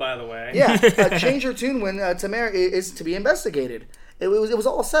unquote, by the way. Yeah, changed her tune when Temer is to be investigated. It was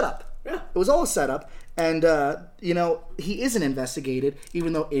all a setup. Yeah. It was all a setup. And, he isn't investigated,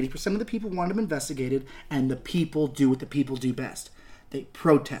 even though 80% of the people want him investigated, and the people do what the people do best. They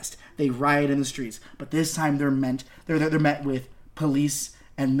protest. They riot in the streets. But this time they're met with police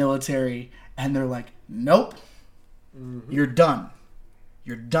and military, and they're like, nope, you're done.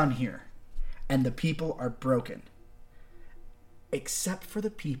 You're done here. And the people are broken. Except for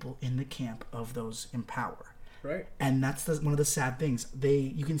the people in the camp of those in power. Right. And that's one of the sad things.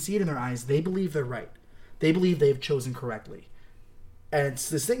 You can see it in their eyes. They believe they're right. They believe they've chosen correctly. And it's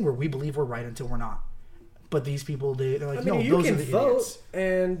this thing where we believe we're right until we're not. But these people, they're like, no, you those can are the vote, idiots.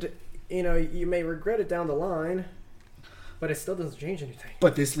 and you may regret it down the line, but it still doesn't change anything.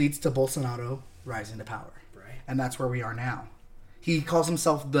 But this leads to Bolsonaro rising to power. Right. And that's where we are now. He calls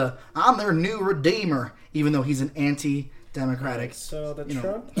himself I'm their new redeemer, even though he's an anti-democratic. So the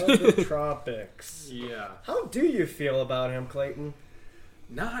Trump of the tropics. Yeah. How do you feel about him, Clayton?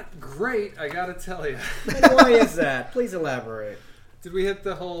 Not great, I gotta tell you. And why is that? Please elaborate. Did we hit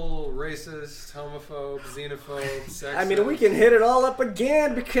the whole racist, homophobe, xenophobe, sexist? We can hit it all up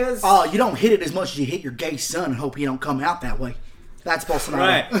again because... Oh, you don't hit it as much as you hit your gay son and hope he don't come out that way. That's Bolsonaro.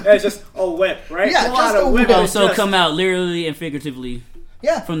 Right. It's just a whip, right? Yeah, Pull just out a whip. whip. Oh, and so just- come out literally and figuratively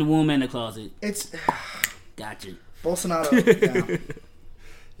Yeah. from the womb and the closet. It's Gotcha. Bolsonaro. Yeah.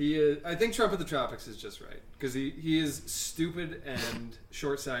 He is, I think Trump of the Tropics is just right. Because he is stupid and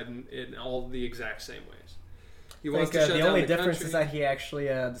short-sighted in all the exact same ways. He I wants think to shut the down only the difference country. is that he actually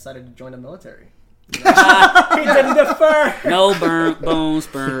decided to join the military. He didn't defer. No burnt bone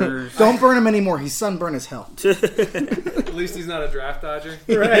spurs. Don't burn him anymore. He's sunburned as hell. At least he's not a draft dodger.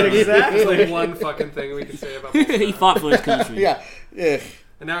 Right, exactly. There's only one fucking thing we can say about He Bolsonaro. fought for his country. Yeah. Yeah.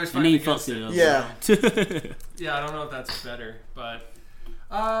 And now he's And then fighting he against fucks it. it up. Yeah. Yeah, I don't know if that's better, but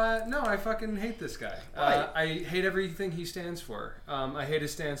no, I fucking hate this guy. I hate everything he stands for. I hate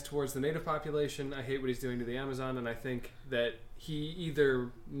his stance towards the native population. I hate what he's doing to the Amazon, and I think that he either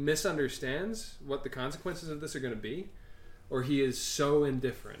misunderstands what the consequences of this are going to be, or he is so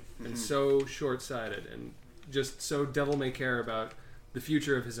indifferent and so short-sighted and just so devil-may-care about the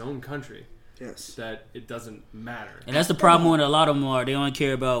future of his own country. Yes. That it doesn't matter. And that's the problem with a lot of them are they only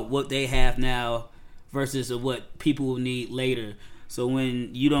care about what they have now versus what people will need later. So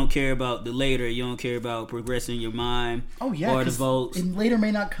when you don't care about the later, you don't care about progressing your mind Oh yeah. or the 'cause votes. it later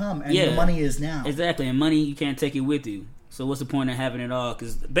may not come, and Yeah. the money is now. Exactly. And money, you can't take it with you. So what's the point of having it all?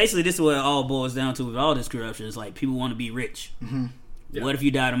 Because basically, this is what it all boils down to with all this corruption. It's like people want to be rich. Mm-hmm. Yeah. What if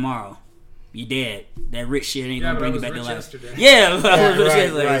you die tomorrow? You dead. That rich shit ain't gonna bring you back to life. Yesterday. Yeah,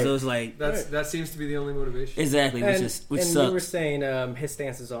 right. So it's like that seems to be the only motivation. Exactly, which sucks. You were saying his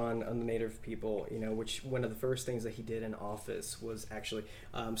stances on the native people, which one of the first things that he did in office was actually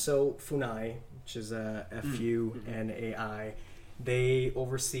so FUNAI, which is FUNAI, they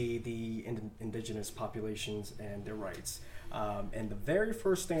oversee the indigenous populations and their rights. And the very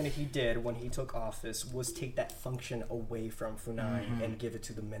first thing that he did when he took office was take that function away from FUNAI and give it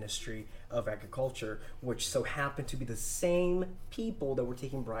to the Ministry of Agriculture, which so happened to be the same people that were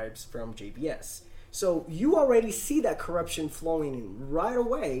taking bribes from JBS. So you already see that corruption flowing in right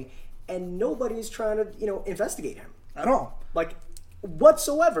away, and nobody's trying to, investigate him at all. Like,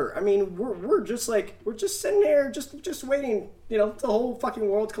 whatsoever. I mean, we're just sitting there just waiting, the whole fucking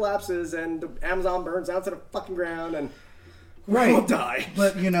world collapses and the Amazon burns down to the fucking ground and we'll die.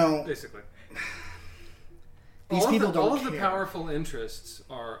 But basically, these people don't all of care. the powerful interests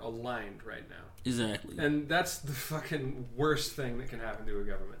are aligned right now. Exactly. And that's the fucking worst thing that can happen to a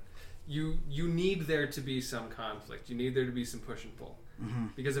government. You need there to be some conflict. You need there to be some push and pull. Mm-hmm.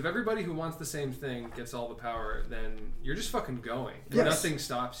 Because if everybody who wants the same thing gets all the power, then you're just fucking going. Yes. Nothing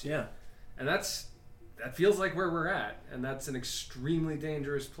stops you. Yeah. And that feels like where we're at. And that's an extremely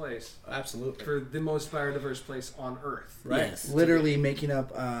dangerous place. Absolutely. For the most biodiverse place on Earth. Right. Yes. Literally making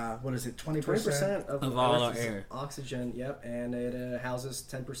up, 20% of all our Earth's air. Oxygen, yep. And it houses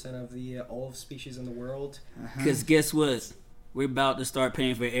 10% of the all species in the world. Because guess what? We're about to start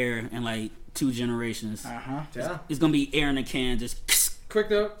paying for air in like 2 generations. Yeah. It's going to be air in a can just... Quick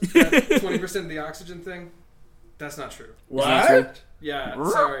note, that 20% of the oxygen thing, that's not true. What? Yeah,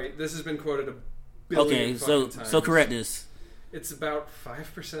 sorry. This has been quoted a billion times. So correct this. It's about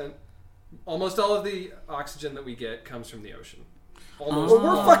 5%. Almost all of the oxygen that we get comes from the ocean. Almost. Well,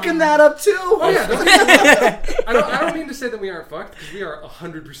 we're fucking that up too. Oh yeah. I don't mean to say that we aren't fucked, because we are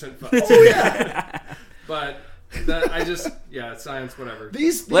 100% fucked. Oh yeah. But science, whatever.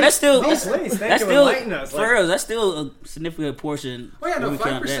 That's still Please, thank you for enlightening us. For real, that's still a significant portion. Oh yeah, no, when we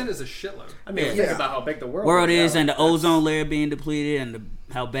count 5% that. is a shitload. I mean, think about how big the world is, and the ozone layer being depleted, and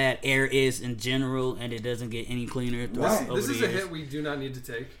how bad air is in general, and it doesn't get any cleaner. Right. This is a hit we do not need to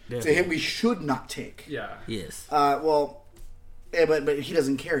take. It's a hit we should not take. Yeah. Yes. But he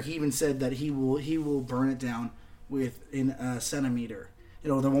doesn't care. He even said that he will burn it down within a centimeter.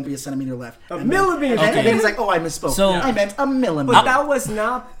 There won't be a centimeter left. Millimeter. And then he's like, I misspoke. So, I meant a millimeter. But that was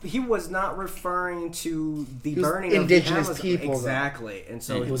not. He was not referring to the burning indigenous of the people. Exactly, and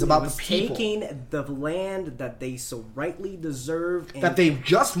so it was about the people taking the land that they so rightly deserve. That they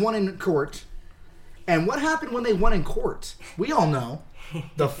just won in court. And what happened when they won in court? We all know.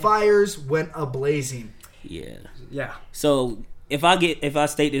 The fires went ablazing. Yeah. Yeah. So if I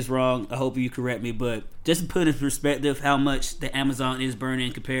state this wrong, I hope you correct me. But just to put in perspective how much the Amazon is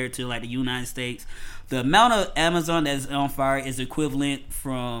burning compared to like the United States, the amount of Amazon that's on fire is equivalent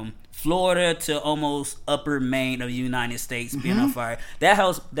from Florida to almost upper Maine of the United States being on fire.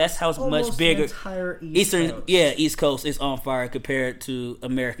 That's how much bigger. The entire East Coast. East Coast is on fire compared to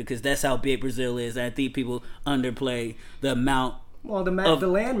America, because that's how big Brazil is. I think people underplay the amount. Well, the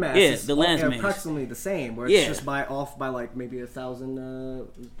land mass is approximately the same, where it's just off by like maybe 1,000.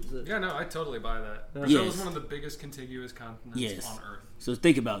 Yeah, no, I totally buy that. Brazil is one of the biggest contiguous continents on Earth. So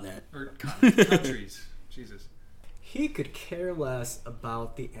think about that. Or countries. Jesus. He could care less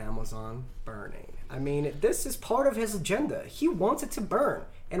about the Amazon burning. I mean, this is part of his agenda. He wants it to burn.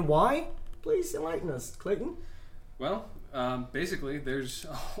 And why? Please enlighten us, Clayton. Well, basically, there's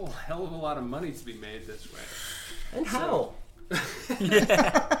a whole hell of a lot of money to be made this way. And how?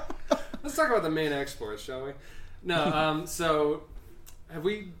 Let's talk about the main exports, shall we? No, so have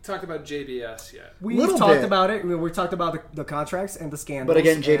we talked about JBS yet? We've talked about it. We talked about the contracts and the scandals. But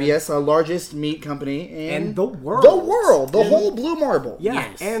again, JBS, our largest meat company in the world. The whole Blue Marble. Yeah,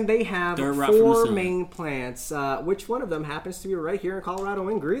 yes. And they have 4 main plants, which one of them happens to be right here in Colorado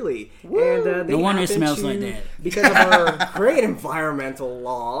in Greeley. Woo. And no wonder it smells like that. Because of our great environmental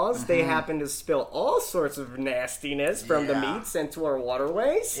laws, they happen to spill all sorts of nastiness from the meats into our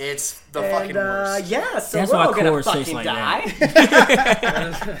waterways. It's the fucking worst. So that's we're why all gonna Coors tastes fucking like die.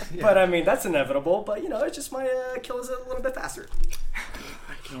 But I mean, that's inevitable. But it just might kill us a little bit faster.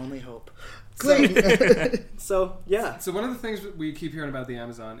 I can only hope. So yeah. So one of the things we keep hearing about the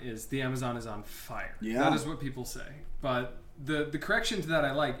Amazon is on fire. Yeah. That is what people say. But the correction to that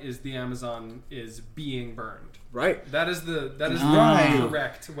I like is the Amazon is being burned. Right. That is the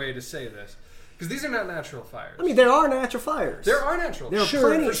correct way to say this. Because these are not natural fires. I mean, there are natural fires. There are natural There are fires.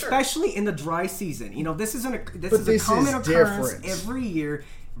 plenty, For sure. especially in the dry season. You know, this is a this common is occurrence different. every year.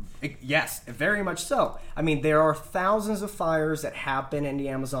 Yes, very much so. I mean, there are thousands of fires that happen in the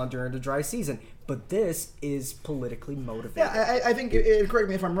Amazon during the dry season, but this is politically motivated. Yeah, I think, correct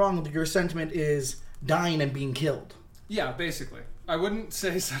me if I'm wrong, your sentiment is dying and being killed. Yeah, basically. I wouldn't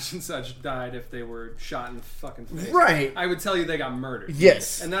say such and such died if they were shot in the fucking face. Right. I would tell you they got murdered.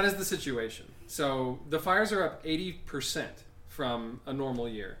 Yes. And that is the situation. So the fires are up 80% from a normal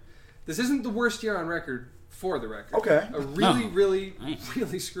year. This isn't the worst year on record for the record. Okay. A really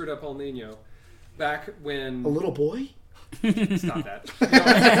screwed up El Nino back when... A little boy? Stop that.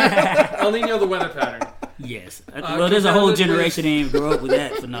 No, El Nino, the weather pattern. Yes. Well, there's a whole generation that didn't even grow up with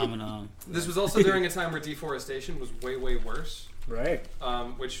that phenomenon. This was also during a time where deforestation was way, way worse. Right.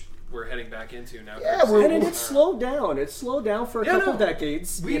 Which we're heading back into now. Yeah, And it slowed down. It slowed down for a couple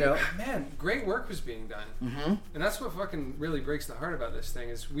decades. Man, great work was being done. Mm-hmm. And that's what fucking really breaks the heart about this thing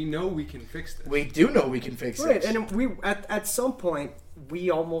is we know we can fix this. We do know we can fix it. Right, and we at some point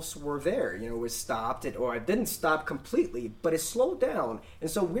we almost were there. You know, it stopped it, or it didn't stop completely, but it slowed down, and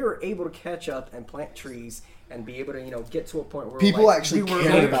so we were able to catch up and plant trees and be able to get to a point where people like, actually we were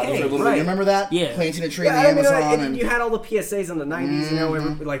cared about it for a little bit. You remember that? Yeah. Planting a tree in the I mean, Amazon. and you had all the PSAs in the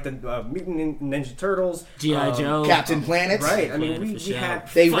 90s, like the Mutant Ninja Turtles, G.I. Joe. Captain Planet. Right. I mean, Yeah, we for sure. had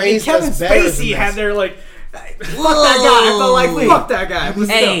They fucking raised Kevin us better than Spacey this. had their like, fuck that guy. I felt like fuck that guy. But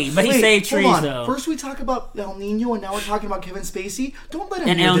Hey, still. but he saved trees, Hold on. though. First we talk about El Nino, and now we're talking about Kevin Spacey. Don't let him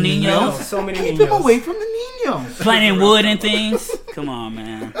And near El the Nino. No, so many Keep Ninos. him away from the Nino. Planting wood and things. Come on,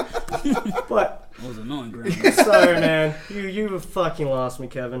 man. But That was annoying, grandma. sorry, man, you fucking lost me,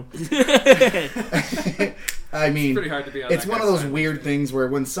 Kevin. I mean, pretty hard to be on it's that one of guy's those side. weird things where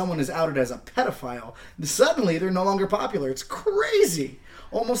when someone is outed as a pedophile, suddenly they're no longer popular. It's crazy.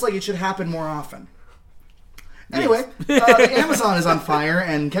 Almost like it should happen more often. Anyway, the Amazon is on fire,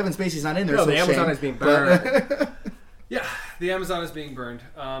 and Kevin Spacey's not in there. No, so the Amazon shame. is being burned. Yeah, the Amazon is being burned.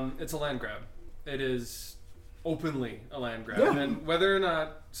 It's a land grab. It is openly a land grab. Yeah. And whether or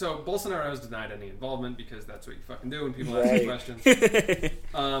not... So, Bolsonaro has denied any involvement because that's what you fucking do when people ask you questions.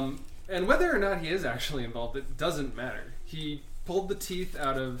 And whether or not he is actually involved, it doesn't matter. He pulled the teeth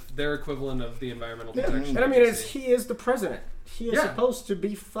out of their equivalent of the Environmental Protection And I mean, Agency. he is the president. He is Yeah. supposed to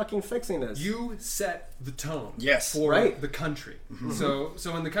be fucking fixing this. You set the tone Yes. for Right. the country. So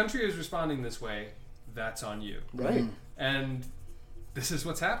when the country is responding this way, that's on you. Right. And this is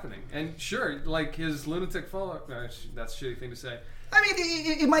what's happening. And sure, like his lunatic fallout. That's a shitty thing to say. I mean,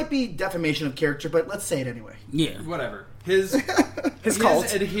 it might be defamation of character, but let's say it anyway. Yeah. Whatever. His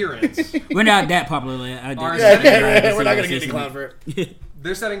cult. adherents. We're not that popular. I Are- did. Yeah, We're not going to get any clown for it.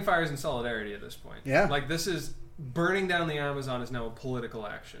 They're setting fires in solidarity at this point. Yeah. Like this is burning down the Amazon is now a political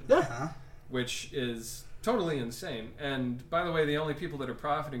action. Uh-huh. Which is totally insane. And by the way, the only people that are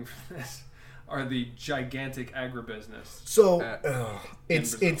profiting from this are the gigantic agribusiness. So in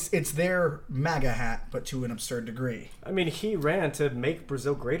Brazil. it's their MAGA hat, but to an absurd degree. I mean, he ran to make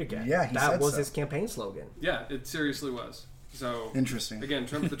Brazil great again. Yeah, he that said was so. his campaign slogan. Yeah, it seriously was. So Interesting. Again,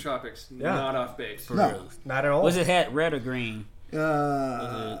 Trump of the tropics, Yeah. not off base. No. Not at all. Was it hat red or green?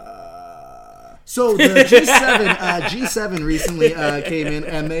 So the G7 recently came in,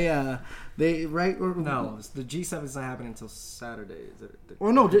 and they right? No, the G7 is not happening until Saturday. Is it?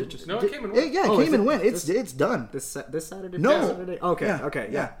 Well, no, No, it came and went. Yeah, Oh, it is came and it- went. It's done. This Saturday? No. Saturday? Okay, Yeah, okay,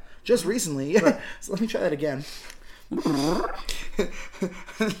 yeah. Just recently. So let me try that again.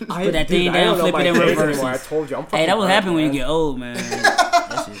 Put that thing down, flip it in reverse. I told you. I'm Hey, that will fucking happen when you man. get old, man.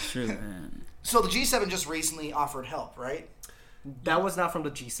 That shit's true, man. So the G7 just recently offered help, right? That was not from the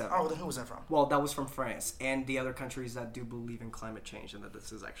G7. Oh, then who was that from? Well, that was from France and the other countries that do believe in climate change and that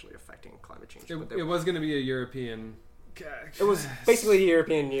this is actually affecting climate change. But It was going to be a European... it was basically the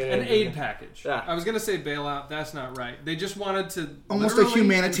European Union. an aid package. Yeah. I was going to say bailout. That's not right. They just wanted to... Almost a literally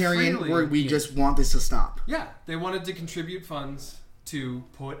and humanitarian freely- where we just want this to stop. Yeah, they wanted to contribute funds to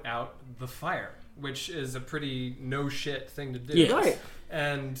put out the fire, which is a pretty no-shit thing to do. Yeah. Right.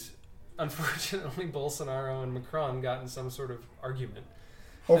 And unfortunately, Bolsonaro and Macron got in some sort of argument.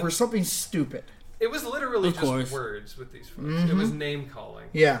 Over something stupid. It was literally Of just course. words with these folks. It was name-calling.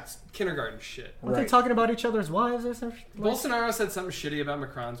 Yeah. It's kindergarten shit. Weren't they talking about each other's wives or something? Bolsonaro said something shitty about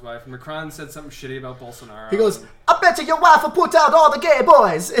Macron's wife, and Macron said something shitty about Bolsonaro. He goes, I bet you your wife will put out all the gay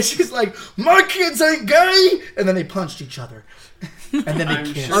boys. And she's like, my kids ain't gay. And then they punched each other. And then they I'm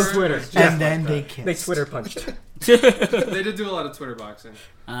kissed. sure On Twitter. it was just And then like they that. kissed. They Twitter punched. They did do a lot of Twitter boxing.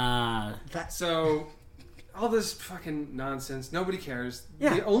 So, all this fucking nonsense, nobody cares.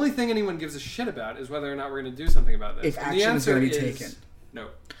 Yeah. The only thing anyone gives a shit about is whether or not we're going to do something about this. If And action is gonna be is taken. No.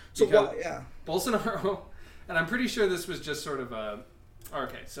 So Because yeah. Bolsonaro, and I'm pretty sure this was just sort of a...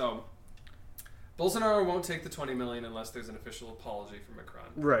 Okay, so Bolsonaro won't take the $20 million unless there's an official apology from Macron.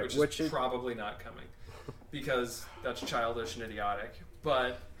 Right, Which is probably not coming. Because that's childish and idiotic.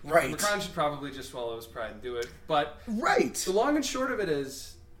 But Macron should probably just swallow his pride and do it. But the long and short of it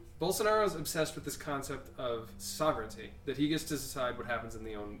is... Bolsonaro is obsessed with this concept of sovereignty, that he gets to decide what happens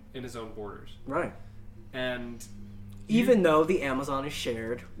in his own borders. Right. And even though the Amazon is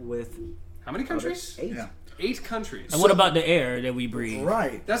shared with how many countries? 8. Yeah. 8 countries. And what about the air that we breathe?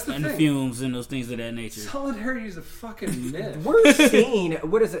 Right. That's the and thing. the fumes and those things of that nature. Solidarity is a fucking myth. We're seeing,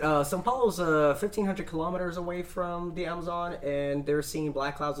 what is it? Sao Paulo's 1,500 kilometers away from the Amazon, and they're seeing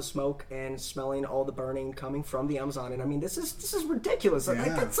black clouds of smoke and smelling all the burning coming from the Amazon. And I mean, this is ridiculous. Yeah.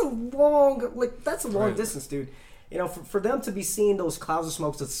 Like that's a long distance, dude. You know, for them to be seeing those clouds of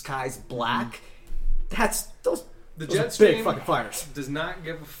smoke, the sky's black. That's those. The those jet are stream big fucking fires. does not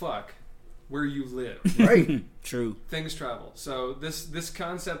give a fuck where you live. Right. True. Things travel. So this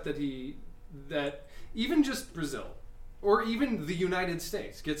concept that even just Brazil or even the United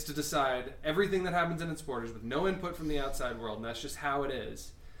States gets to decide everything that happens in its borders with no input from the outside world, and that's just how it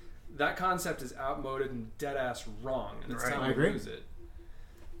is. That concept is outmoded and dead ass wrong, and it's time to lose it.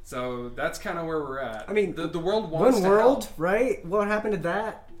 So that's kind of where we're at. I mean, the world wants one to world, help. right? What happened to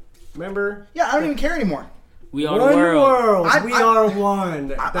that? Remember? Yeah, I don't even care anymore. We are One the world. we are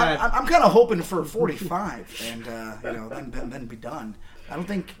one. I'm kind of hoping for 45 and then be done. I don't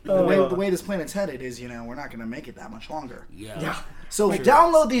think the way this planet's headed is, we're not going to make it that much longer. Yeah. So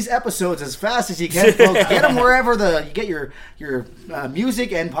download these episodes as fast as you can, folks. Get them wherever you get your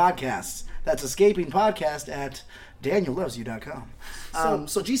music and podcasts. That's Escaping Podcast at DanielLovesYou.com.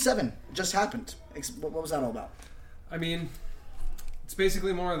 So G7 just happened. What was that all about? I mean, it's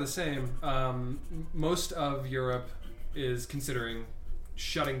basically more of the same. Most of Europe is considering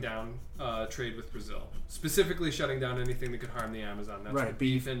shutting down trade with Brazil. Specifically shutting down anything that could harm the Amazon. That's the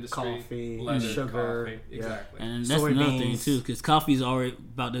beef industry, coffee, leather, sugar. coffee. Exactly. And that's another thing too, because coffee's already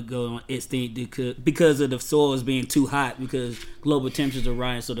about to go on extinct because of the soils being too hot, because global temperatures are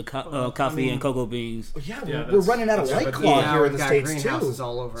rising. So the coffee and cocoa beans. Yeah, we're running out of White Claw here in the States greenhouses too.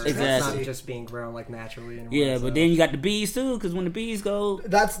 all over. Exactly. It's not just being grown like naturally anymore. Yeah, but then you got the bees too, because when the bees go,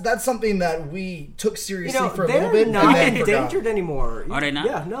 that's something that we took seriously for a they're little bit. not and then endangered anymore. Are they not?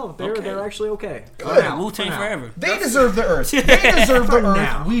 Yeah, no, they're actually okay. Wu-Tang forever. They deserve the earth. They deserve the earth.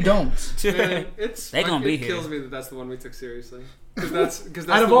 now. We don't. They gonna be it here. kills me that that's the one we took seriously. Because that's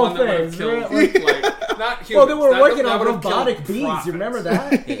Out of the all one that would have things, killed, right? not humans. Well, they were working that on would have robotic killed bees. profits. You remember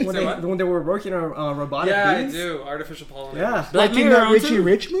that? What? when they were working on robotic Yeah, bees? I do. Artificial pollinators. Yeah. Black Like in Mirror that on Richie too.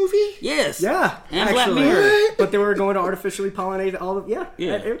 Rich movie? Yes. Yeah, And Black actually. Mirror. But they were going to artificially pollinate all of Yeah.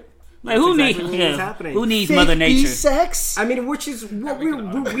 Like that's who exactly needs? what was happening. Who needs Fake Mother bee Nature? sex? I mean, which is what we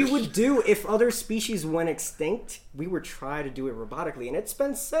we would do if other species went extinct. We would try to do it robotically, and it's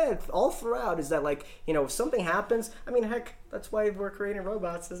been said all throughout is that if something happens, I mean, heck, that's why we're creating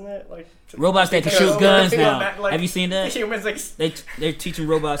robots, isn't it? Like Robots that can shoot guns now. Have you seen that? Humans like. They're teaching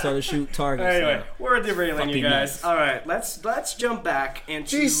robots how to shoot targets. Anyway, we're derailing you Fucking guys. nuts. All right, let's jump back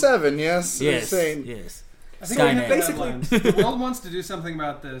into G7, yes. Yes. Insane. Yes. I think Skynet. Basically- the world wants to do something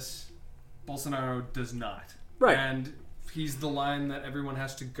about this. Bolsonaro does not. Right. And he's the line that everyone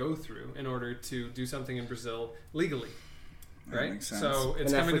has to go through in order to do something in Brazil legally. Right? makes sense. So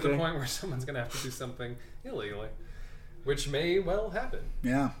it's And coming to the ethically. point where someone's going to have to do something illegally, which may well happen.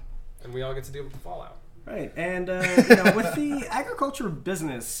 Yeah. And we all get to deal with the fallout. Right, and with the agriculture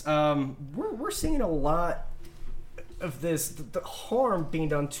business, we're seeing a lot of this the harm being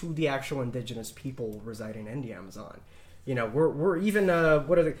done to the actual indigenous people residing in the Amazon. We're even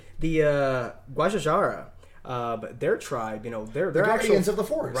what are the Guajajara, their tribe. They're The actual guardians of the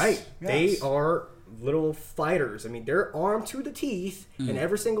forest. right. Yes. They are little fighters. I mean, they're armed to the teeth, and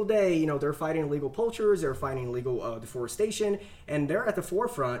every single day, they're fighting illegal poachers, they're fighting illegal deforestation, and they're at the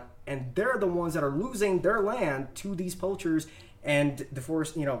forefront, and they're the ones that are losing their land to these poachers and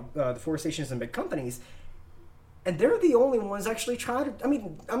deforestations and big companies. And they're the only ones actually trying to. I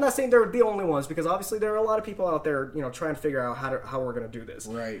mean, I'm not saying they're the only ones, because obviously there are a lot of people out there, trying to figure out how we're going to do this.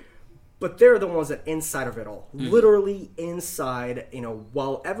 Right. But they're the ones that inside of it all, literally inside,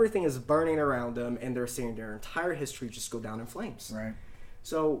 while everything is burning around them, and they're seeing their entire history just go down in flames. Right.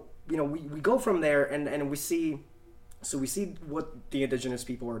 So, we go from there, and we see what the indigenous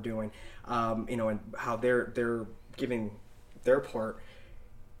people are doing, and how they're giving their part.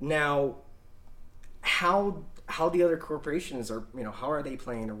 Now, how the other corporations are, how are they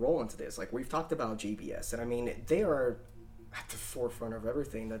playing a role into this? Like, we've talked about JBS, and I mean, they are at the forefront of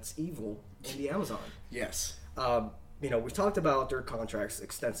everything that's evil in the Amazon. Yes. we've talked about their contracts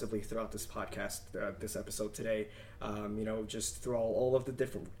extensively throughout this podcast, this episode today. Just through all of the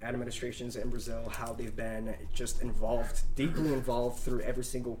different administrations in Brazil, how they've been just deeply involved through every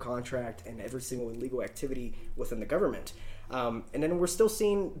single contract and every single illegal activity within the government. And then we're still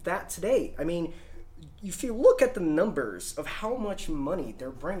seeing that today. I mean, if you look at the numbers of how much money they're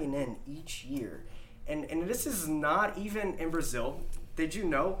bringing in each year, and this is not even in Brazil. Did you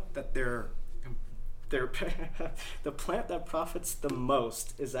know that the plant that profits the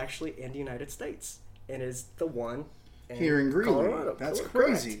most is actually in the United States and is the one here in Greeley? Colorado. That's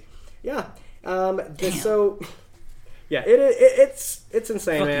crazy. Yeah. So, yeah, it's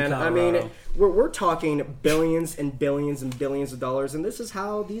insane, Fucking man. Colorado. I mean, we're talking billions and billions and billions of dollars, and this is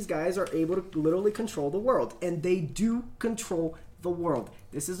how these guys are able to literally control the world, and they do control the world.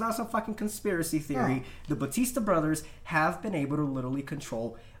 This is not some fucking conspiracy theory. No. The Batista brothers have been able to literally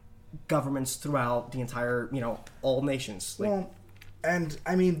control governments throughout the entire, all nations. Well, and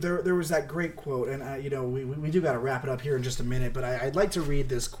I mean, there was that great quote, and we do got to wrap it up here in just a minute, but I'd like to read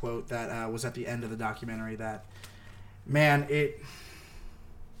this quote that was at the end of the documentary. That, man,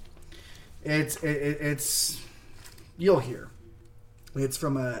 it's you'll hear. It's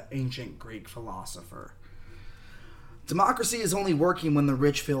from an ancient Greek philosopher. Democracy is only working when the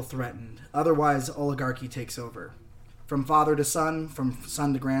rich feel threatened. Otherwise, oligarchy takes over. From father to son, from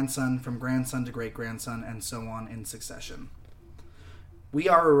son to grandson, from grandson to great-grandson, and so on in succession. We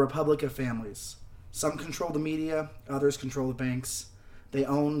are a republic of families. Some control the media, others control the banks. They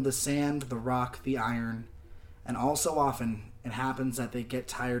own the sand, the rock, the iron. And all so often, it happens that they get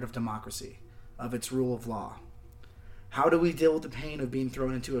tired of democracy, of its rule of law. How do we deal with the pain of being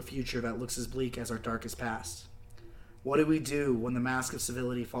thrown into a future that looks as bleak as our darkest past? What do we do when the mask of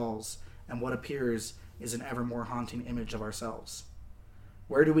civility falls and what appears is an ever more haunting image of ourselves?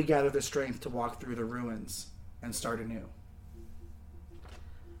 Where do we gather the strength to walk through the ruins and start anew?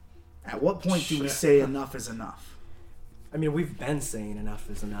 At what point do we say enough is enough? I mean, we've been saying enough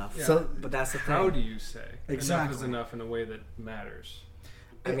is enough. Yeah. So, but that's the thing. How do you say Exactly. enough is enough in a way that matters?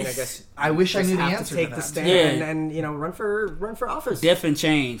 I mean, I guess I wish I just knew the have answer to take to the that. stand Yeah. and run for office. Death and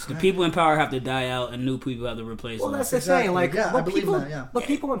change. The people in power have to die out, and new people have to replace Well, them. that's the Exactly. thing. Like, Yeah, I but believe people, that, yeah. but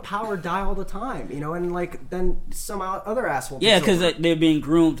people in power die all the time, and like then some other asshole. Yeah, takes because over. they're being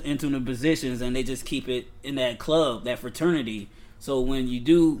groomed into the positions, and they just keep it in that club, that fraternity. So when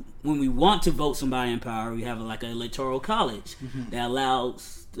we want to vote somebody in power, we have like an electoral college that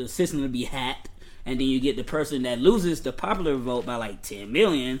allows the system to be hacked, and then you get the person that loses the popular vote by like 10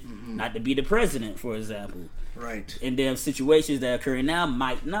 million, not to be the president, for example. Right. And there are situations that are occurring now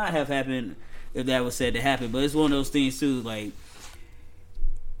might not have happened if that was said to happen, but it's one of those things too. Like,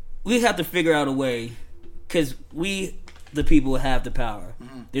 we have to figure out a way, because we, the people, have the power.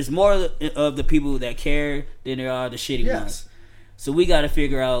 There's more of the people that care than there are the shitty ones. So we got to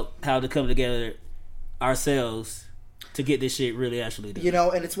figure out how to come together ourselves to get this shit really actually done.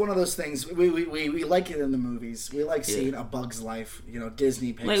 And it's one of those things, we like it in the movies. We like seeing A Bug's Life,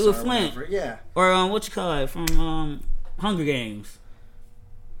 Disney, Pixar, Like with Flint. whatever. Yeah. Or what you call it from Hunger Games?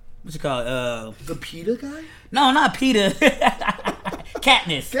 What you call it? The PETA guy? No, not Peter.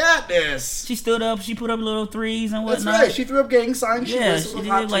 Katniss. Katniss! She stood up. She put up little threes and That's whatnot. right. She threw up gang signs. She Yeah, whistled she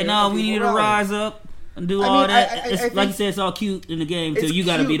hot did. Like, chicks, no, and we people need to rallied. rise up and do I all mean, that. I It's, think like you said, it's all cute in the game until It's you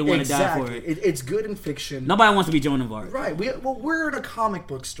got to be the cute, one exactly. to die for it. It's good in fiction. Nobody wants to be Joan of Arc. Right. We're in a comic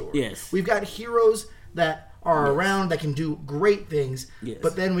book store. Yes. We've got heroes that are around that can do great things. Yes.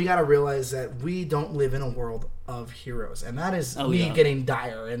 But then we got to realize that we don't live in a world of heroes. And that is me getting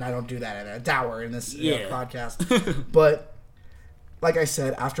dire. And I don't do that in a dour in this podcast. But like I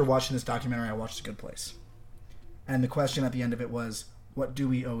said, after watching this documentary, I watched A Good Place. And the question at the end of it was, what do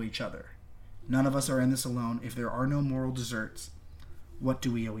we owe each other? None of us are in this alone. If there are no moral deserts, what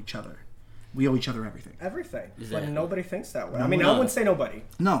do we owe each other? We owe each other everything. Everything. Exactly. But nobody thinks that way. No, I mean, no. I wouldn't say nobody.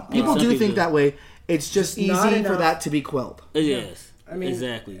 No, people some do people think do. that way. It's just not easy for enough. that to be quelled. Yes. I mean,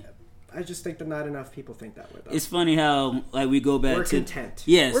 exactly. I just think that not enough people think that way. Though. It's funny how like we go back We're to content.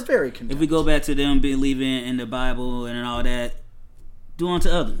 Yes, We're very content. If we go back to them believing in the Bible and all that, do unto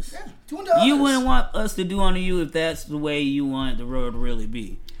others. Yeah, do unto You others. wouldn't want us to do unto you if that's the way you want the world to really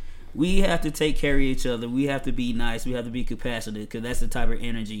be. We have to take care of each other. We have to be nice. We have to be compassionate, because that's the type of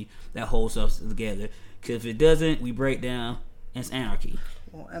energy that holds us together. Because if it doesn't, we break down, and it's anarchy.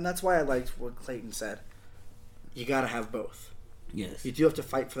 Well, and that's why I liked what Clayton said. You got to have both. Yes. You do have to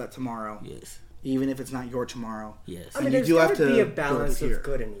fight for that tomorrow, Yes. even if it's not your tomorrow. Yes. I mean, you there's do got have to to be a build balance it here. of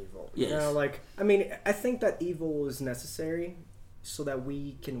good and evil. Yes. I mean, I think that evil is necessary, so that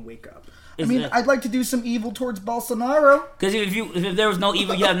we can wake up. I mean, I'd like to do some evil towards Bolsonaro. Because if there was no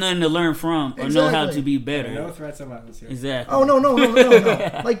evil, you have nothing to learn from or know how to be better. No threats of violence here. Exactly. Oh, no.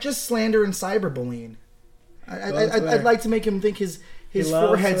 Like, just slander and cyberbullying. I'd like to make him think his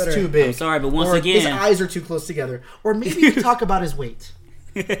forehead's Twitter. too big. I'm sorry, but once or again... his eyes are too close together. Or maybe you could talk about his weight.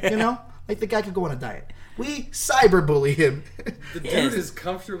 You know? Like, the guy could go on a diet. We cyberbully him. The dude is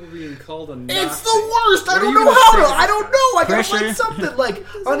comfortable being called a Nazi. It's the worst. I What are don't you know gonna how say to. to I don't that? know. I gotta Pressure. find something like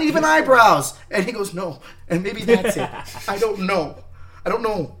uneven eyebrows. And he goes, no. And maybe that's it. I don't know.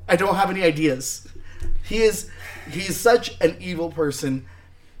 I don't have any ideas. He's such an evil person.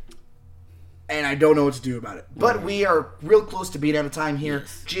 And I don't know what to do about it. But we are real close to being out of time here.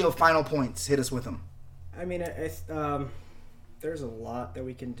 Yes. Gio, final points. Hit us with them. I mean, there's a lot that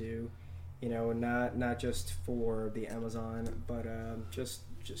we can do, you know, not just for the Amazon, but just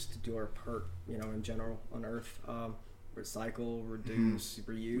to do our part, you know, in general on Earth. Recycle, reduce,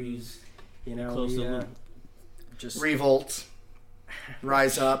 reuse. You know, Close the loop. just Revolt.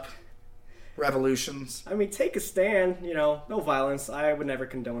 Rise up. Revolutions. I mean, take a stand. You know, no violence. I would never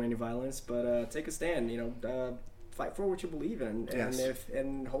condone any violence, but take a stand. You know, fight for what you believe in, and Yes.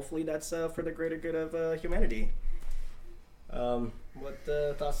 and hopefully that's for the greater good of humanity. What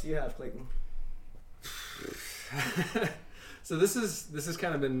thoughts do you have, Clayton? So this has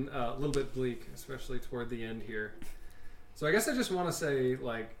kind of been a little bit bleak, especially toward the end here. So I guess I just want to say,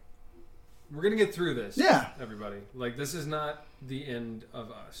 like, we're gonna get through this. Yeah. Everybody. Like, this is not the end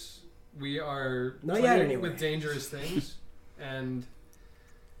of us. We are Not yet, playing anyway. with dangerous things, and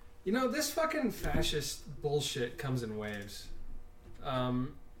you know, this fucking fascist bullshit comes in waves.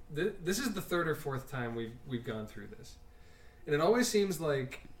 This is the third or fourth time we've gone through this, and it always seems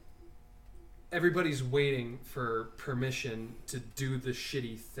like everybody's waiting for permission to do the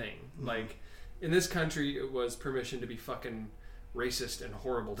shitty thing. Mm-hmm. Like, in this country, it was permission to be fucking racist and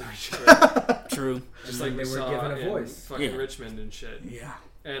horrible to each other. True. Just like They we were saw given a in voice. fucking Yeah. Richmond and shit. Yeah.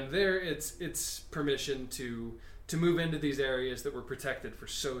 And there, it's permission to move into these areas that were protected for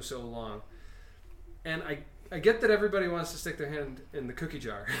so long. And I get that everybody wants to stick their hand in the cookie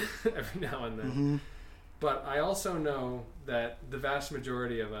jar every now and then. Mm-hmm. But I also know that the vast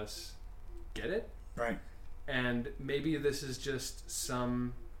majority of us get it. Right. And maybe this is just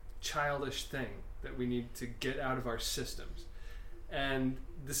some childish thing that we need to get out of our systems. And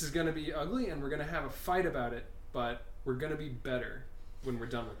this is going to be ugly, and we're going to have a fight about it, but we're going to be better when we're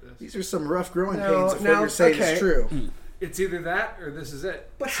done with this. These are some rough growing No, pains if now, what you're saying okay. is true. It's either that or this is it.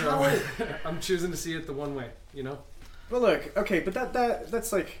 But so how- I'm choosing to see it the one way, you know? But look, okay, but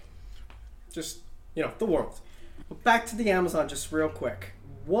that's like just, you know, the world. But back to the Amazon just real quick.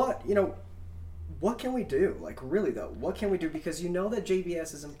 What can we do? Like, really though, what can we do? Because you know that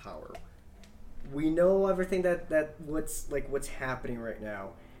JBS is in power. We know everything that what's happening right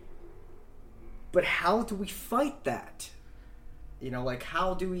now. But how do we fight that? You know, like,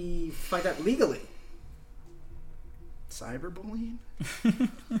 how do we fight that legally? Cyberbullying?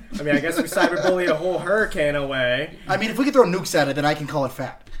 I mean, I guess we cyberbullied a whole hurricane away. I mean, if we could throw nukes at it, then I can call it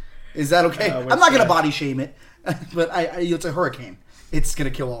fat. Is that okay? What's I'm not going to that? body shame it, but it's a hurricane. It's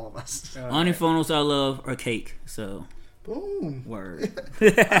going to kill all of us. Only photos I love are cake. So, Boom. word.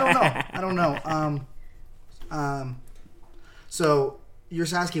 I don't know. So you're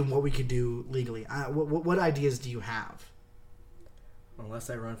just asking what we could do legally. What ideas do you have? Unless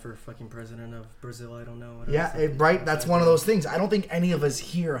I run for fucking president of Brazil, I don't know. What Yeah, else. right. That's one of those things. I don't think any of us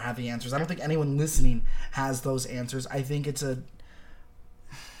here have the answers. I don't think anyone listening has those answers. I think it's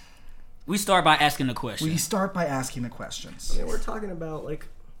We start by asking the question. we start by asking the questions. I mean, we're talking about, like,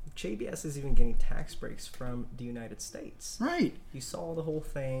 JBS is even getting tax breaks from the United States. Right. You saw the whole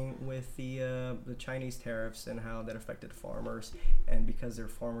thing with the Chinese tariffs and how that affected farmers, and because they're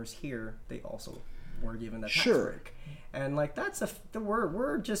farmers here, they also were given that tax Sure. break. And like that's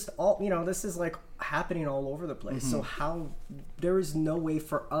we're just all, you know, this is like happening all over the place. So how there is no way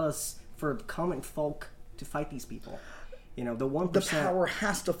for us, for common folk, to fight these people. You know, the 1%. The power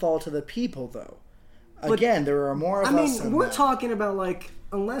has to fall to the people, though. Again, there are more of I us. mean, than we're that. talking about, like,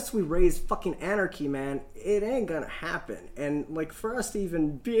 unless we raise fucking anarchy, man, it ain't gonna happen. And, like, for us to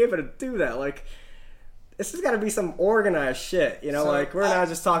even be able to do that, like, this has got to be some organized shit, you know? So, like, we're not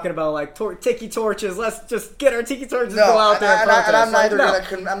just talking about, like, tiki torches. Let's just get our tiki torches, No, go out there and protest. I'm Like,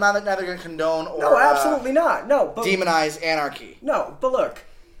 neither going to condone or no, absolutely not. No, but demonize anarchy. no, but look,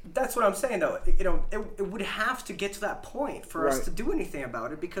 that's what I'm saying, though. You know, it would have to get to that point for us Right. to do anything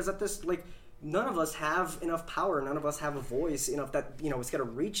about it, because at this, like, none of us have enough power. None of us have a voice enough that, you know, it's got to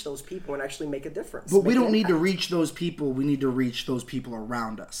reach those people and actually make a difference. But we make an don't need to impact. reach those people. We need to reach those people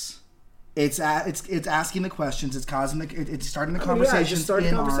around us. It's asking the questions. It's causing it's starting the conversations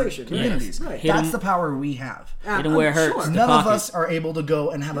in our communities. Yes. Right. That's the power we have. Hit him where it hurts. None of us are able to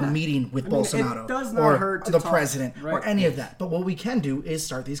go and have a meeting with Bolsonaro or the president or any of that. But what we can do is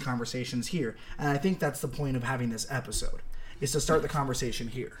start these conversations here, and I think that's the point of having this episode, is to start the conversation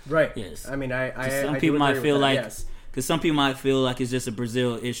here. Right. Yes. I mean, some people might feel like, because some people might feel like it's just a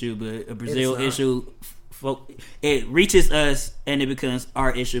Brazil issue, but a Brazil issue, it reaches us and it becomes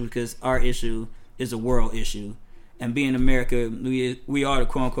our issue because our issue is a world issue. And being America, we are the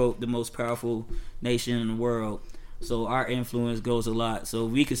quote unquote the most powerful nation in the world. So our influence goes a lot. So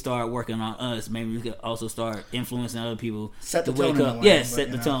if we could start working on us, maybe we could also start influencing other people to wake up. Yes,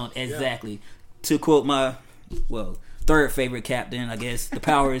 set the tone. Exactly. Yeah. To quote my third favorite captain, I guess, the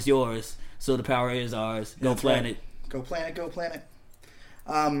power is yours, so the power is ours. Go planet. Right. Go planet, go planet.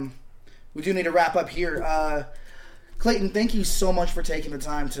 We do need to wrap up here. Clayton, thank you so much for taking the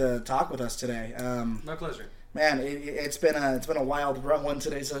time to talk with us today. My pleasure. Man, it's been a wild one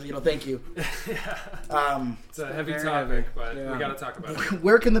today, so thank you. It's a heavy topic, but we got to talk about it.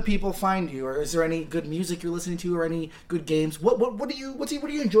 Where can the people find you, or is there any good music you're listening to, or any good games? What are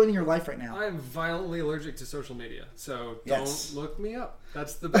you enjoying in your life right now? I'm violently allergic to social media, so don't look me up.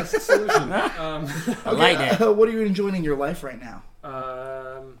 That's the best solution. I like that. What are you enjoying in your life right now?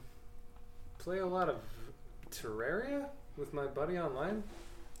 Play a lot of Terraria with my buddy online.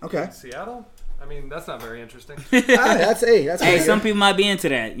 Okay. In Seattle. I mean, that's not very interesting. That's some people might be into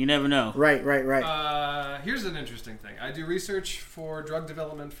that. You never know. Right. Here's an interesting thing. I do research for drug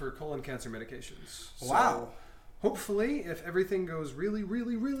development for colon cancer medications. Wow. So hopefully, if everything goes really,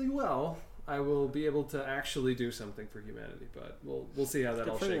 really, really well, I will be able to actually do something for humanity. But we'll see how that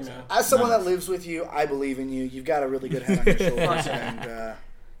all shakes out. As someone that lives with you, I believe in you. You've got a really good head on your shoulders, and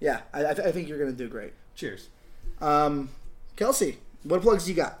I think you're going to do great. Cheers. Kelsey, what plugs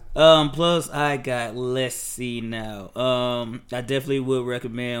you got? Plus I got, let's see now. I definitely would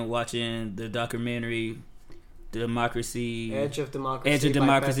recommend watching the documentary Democracy. Edge of Democracy.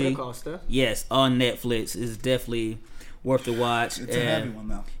 By Pepe Costa. Yes, on Netflix. It's definitely worth the watch. It's a heavy one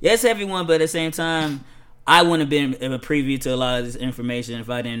though. Yeah, it's a heavy one, but at the same time, I wouldn't have been a preview to a lot of this information if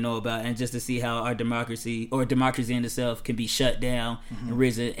I didn't know about it, and just to see how our democracy, or democracy in itself, can be shut down and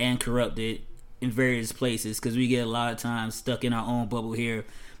risen and corrupted in various places, because we get a lot of times stuck in our own bubble here.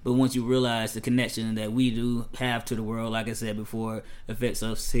 But once you realize the connection that we do have to the world, like I said before, affects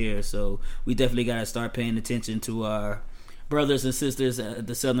us here. So we definitely got to start paying attention to our brothers and sisters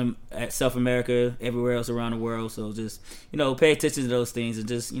at South America, everywhere else around the world. So just, pay attention to those things, and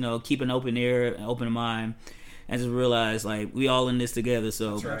just, keep an open ear, an open mind, and just realize, like, we all in this together.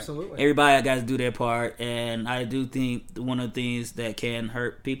 So Absolutely. Everybody got to do their part. And I do think one of the things that can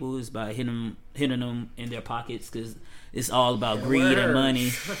hurt people is by hitting them in their pockets, because it's all about greed and money.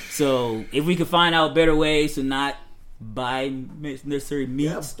 So if we could find out better ways to not buy necessary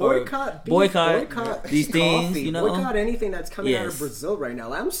meats, boycott these things, boycott anything that's coming out of Brazil right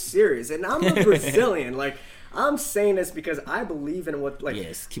now. I'm serious, and I'm a Brazilian. Like, I'm saying this because I believe in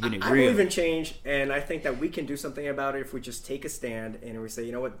keeping it real. I believe in change, and I think that we can do something about it if we just take a stand and we say,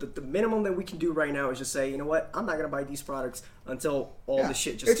 the minimum that we can do right now is just say, I'm not going to buy these products until all the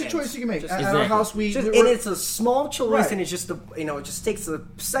shit just ends. It's a choice you can make. At our house, and it's a small choice, and it's just it just takes a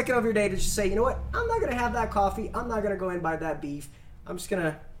second of your day to just say, I'm not going to have that coffee. I'm not going to go and buy that beef. I'm just going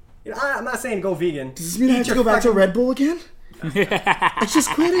to, I'm not saying go vegan. Does this mean I have to go back to Red Bull again? I just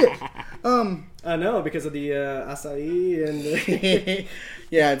quit it. I know, because of the acai and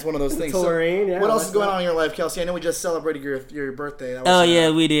yeah, it's one of those things. Taurine, what else is going on in your life, Kelsey? I know we just celebrated your birthday. That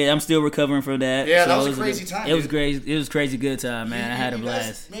was, we did. I'm still recovering from that. Yeah, that was a crazy time. It was great. It was a crazy good time, man. I had a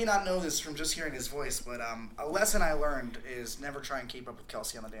blast. You may not know this from just hearing his voice, but a lesson I learned is never try and keep up with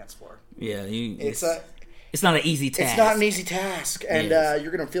Kelsey on the dance floor. Yeah, it's not an easy task. It's not an easy task, and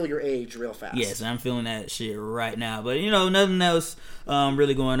you're going to feel your age real fast. Yes, I'm feeling that shit right now. But, nothing else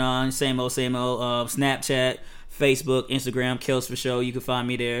really going on. Same old. Snapchat, Facebook, Instagram, Kels for Show. You can find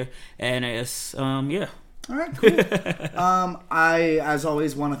me there. And it's, yeah. All right, cool. I, as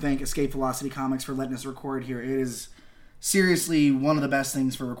always, want to thank Escape Velocity Comics for letting us record here. It is seriously one of the best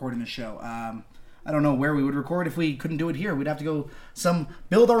things for recording the show. I don't know where we would record if we couldn't do it here. We'd have to go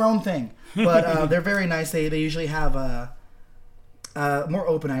build our own thing. But they're very nice. They usually have a more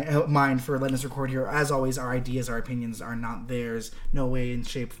open mind for letting us record here. As always, our ideas, our opinions are not theirs. No way in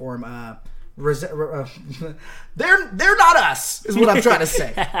shape, form. they're not us, is what I'm trying to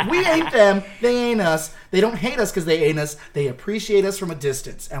say. We ain't them, they ain't us. They don't hate us because they ain't us. They appreciate us from a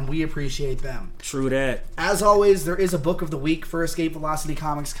distance, and we appreciate them. True that. As always, there is a book of the week for Escape Velocity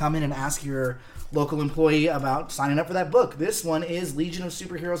Comics. Come in and ask your local employee about signing up for that book. This one is Legion of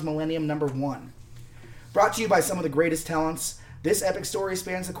Superheroes Millennium #1. Brought to you by some of the greatest talents. This epic story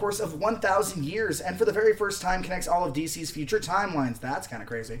spans the course of 1,000 years, and for the very first time connects all of DC's future timelines. That's kind of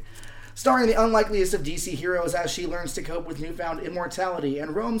crazy. Starring the unlikeliest of DC heroes as she learns to cope with newfound immortality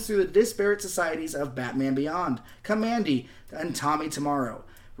and roams through the disparate societies of Batman Beyond, Kamandi, and Tommy Tomorrow,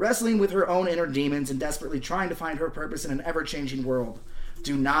 wrestling with her own inner demons and desperately trying to find her purpose in an ever-changing world.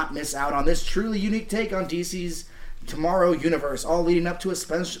 Do not miss out on this truly unique take on DC's Tomorrow universe, all leading up to a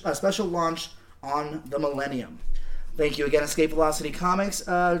special launch on the Millennium. Thank you again, Escape Velocity Comics.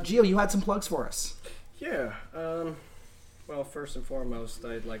 Gio, you had some plugs for us. Yeah. Well, first and foremost,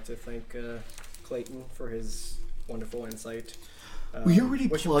 I'd like to thank Clayton for his wonderful insight. We already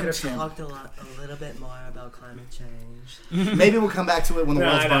We could plugged have him. talked a little bit more about climate change. Maybe we'll come back to it when the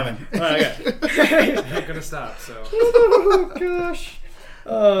world's burning. I'm not gonna stop. So Oh, gosh.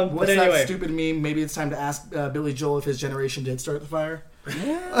 What's But anyway. that stupid meme? Maybe it's time to ask Billy Joel if his generation did start the fire. I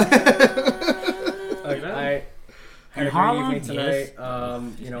had a In great Harlem? evening tonight. Yes.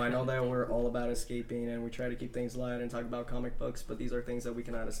 I know that we're all about escaping, and we try to keep things light and talk about comic books, but these are things that we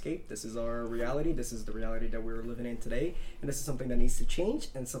cannot escape. This is our reality. This is the reality that we're living in today, and this is something that needs to change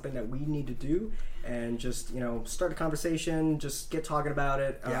and something that we need to do. And just start a conversation. Just get talking about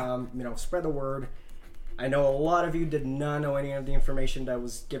it. Yeah. Spread the word. I know a lot of you did not know any of the information that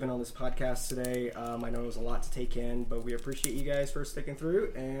was given on this podcast today. I know it was a lot to take in, but we appreciate you guys for sticking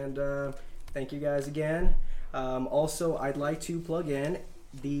through, and thank you guys again. Also, I'd like to plug in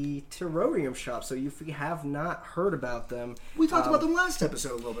the Terrarium Shop. So if you have not heard about them, We talked about them last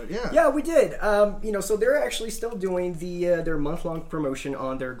episode a little bit, yeah. yeah, we did. So they're actually still doing their month-long promotion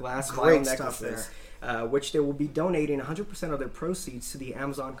on their glass Great vinyl stuff necklaces, which they will be donating 100% of their proceeds to the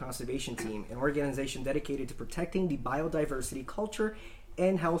Amazon Conservation Team, an organization dedicated to protecting the biodiversity, culture,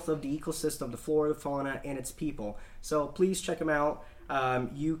 and health of the ecosystem, the flora, the fauna, and its people. So please check them out.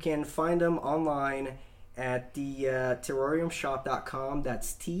 You can find them online at the terrariumshop.com.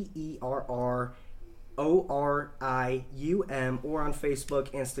 That's TerroriUM, or on Facebook,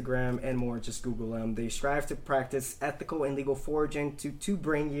 Instagram, and more. Just Google them. They strive to practice ethical and legal foraging to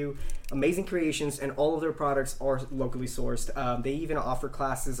bring you amazing creations, and all of their products are locally sourced. They even offer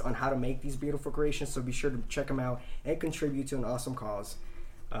classes on how to make these beautiful creations, so be sure to check them out and contribute to an awesome cause.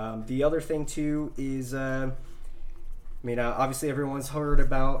 The other thing too is obviously everyone's heard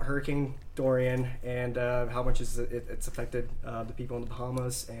about Hurricane Dorian and how much it's affected the people in the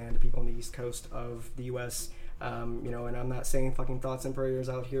Bahamas and the people on the east coast of the U.S. And I'm not saying fucking thoughts and prayers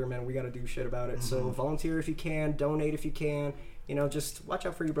out here, man. We got to do shit about it. So volunteer if you can, donate if you can. Just watch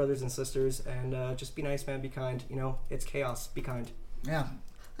out for your brothers and sisters, and just be nice, man. Be kind. It's chaos. Be kind. Yeah.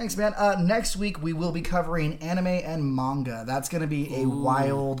 Thanks, man. Next week, we will be covering anime and manga. That's going to be a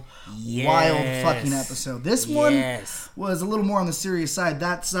wild fucking episode. This one was a little more on the serious side.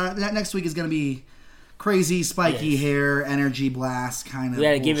 That next week is going to be crazy, spiky hair, energy blast kind of We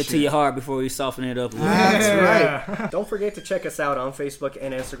got to give it to your heart before we soften it up. That's right. Don't forget to check us out on Facebook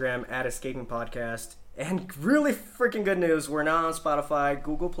and Instagram at Escaping Podcast. And really freaking good news, we're now on Spotify,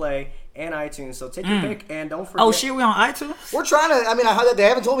 Google Play, and iTunes. So take your pick, and don't forget. Oh shit, we on iTunes? We're trying to, they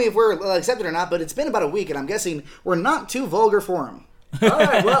haven't told me if we're accepted or not, but it's been about a week, and I'm guessing we're not too vulgar for them. All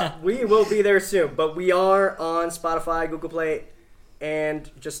right, well, we will be there soon. But we are on Spotify, Google Play,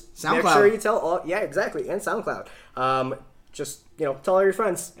 and just make SoundCloud. sure you tell all. Yeah, exactly, and SoundCloud. Just tell all your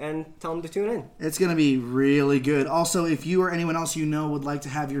friends and tell them to tune in. It's going to be really good. Also, if you or anyone else you know would like to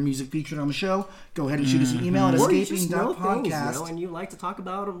have your music featured on the show, go ahead and shoot us an email at Or you just know escaping.podcast. things, and you like to talk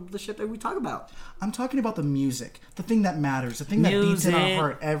about the shit that we talk about. I'm talking about the music, the thing that matters, the thing that beats in our Music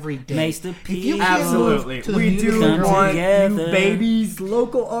heart every day. makes the If you people can't Absolutely. move to the We music do come want together. you babies,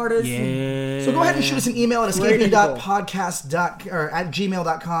 local artists. Yeah. So go ahead and shoot us an email at Great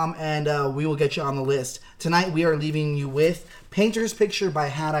escaping.podcast@gmail.com, and we will get you on the list. Tonight we are leaving you with Painter's Picture by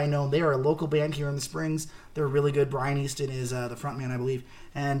Had I Known. They are a local band here in the Springs. They're really good. Brian Easton is the frontman, I believe.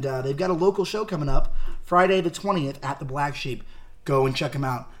 And they've got a local show coming up Friday the 20th at the Black Sheep. Go and check them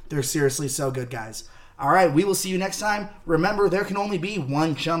out. They're seriously so good, guys. All right, we will see you next time. Remember, there can only be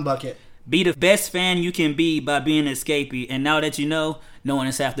one chum bucket. Be the best fan you can be by being an escapee. And now that you know, no one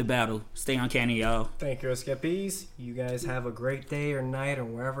is half the battle. Stay uncanny, y'all. Thank you, Escapees. You guys have a great day or night or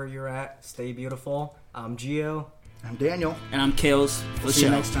wherever you're at. Stay beautiful. I'm Gio. I'm Daniel. And I'm Kels. We'll see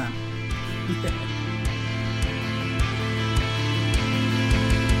you next time.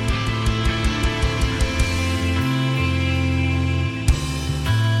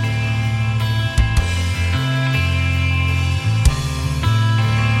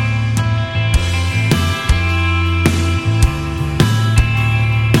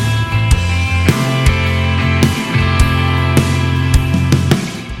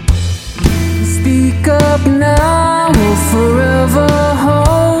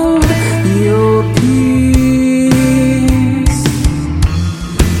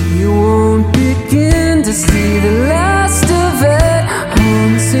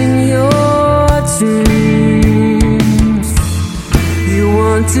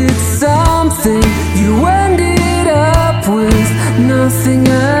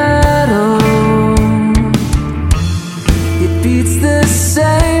 metal. It beats the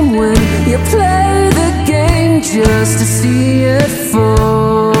same when you play the game just to see it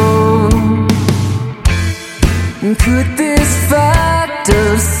fall. Could this fire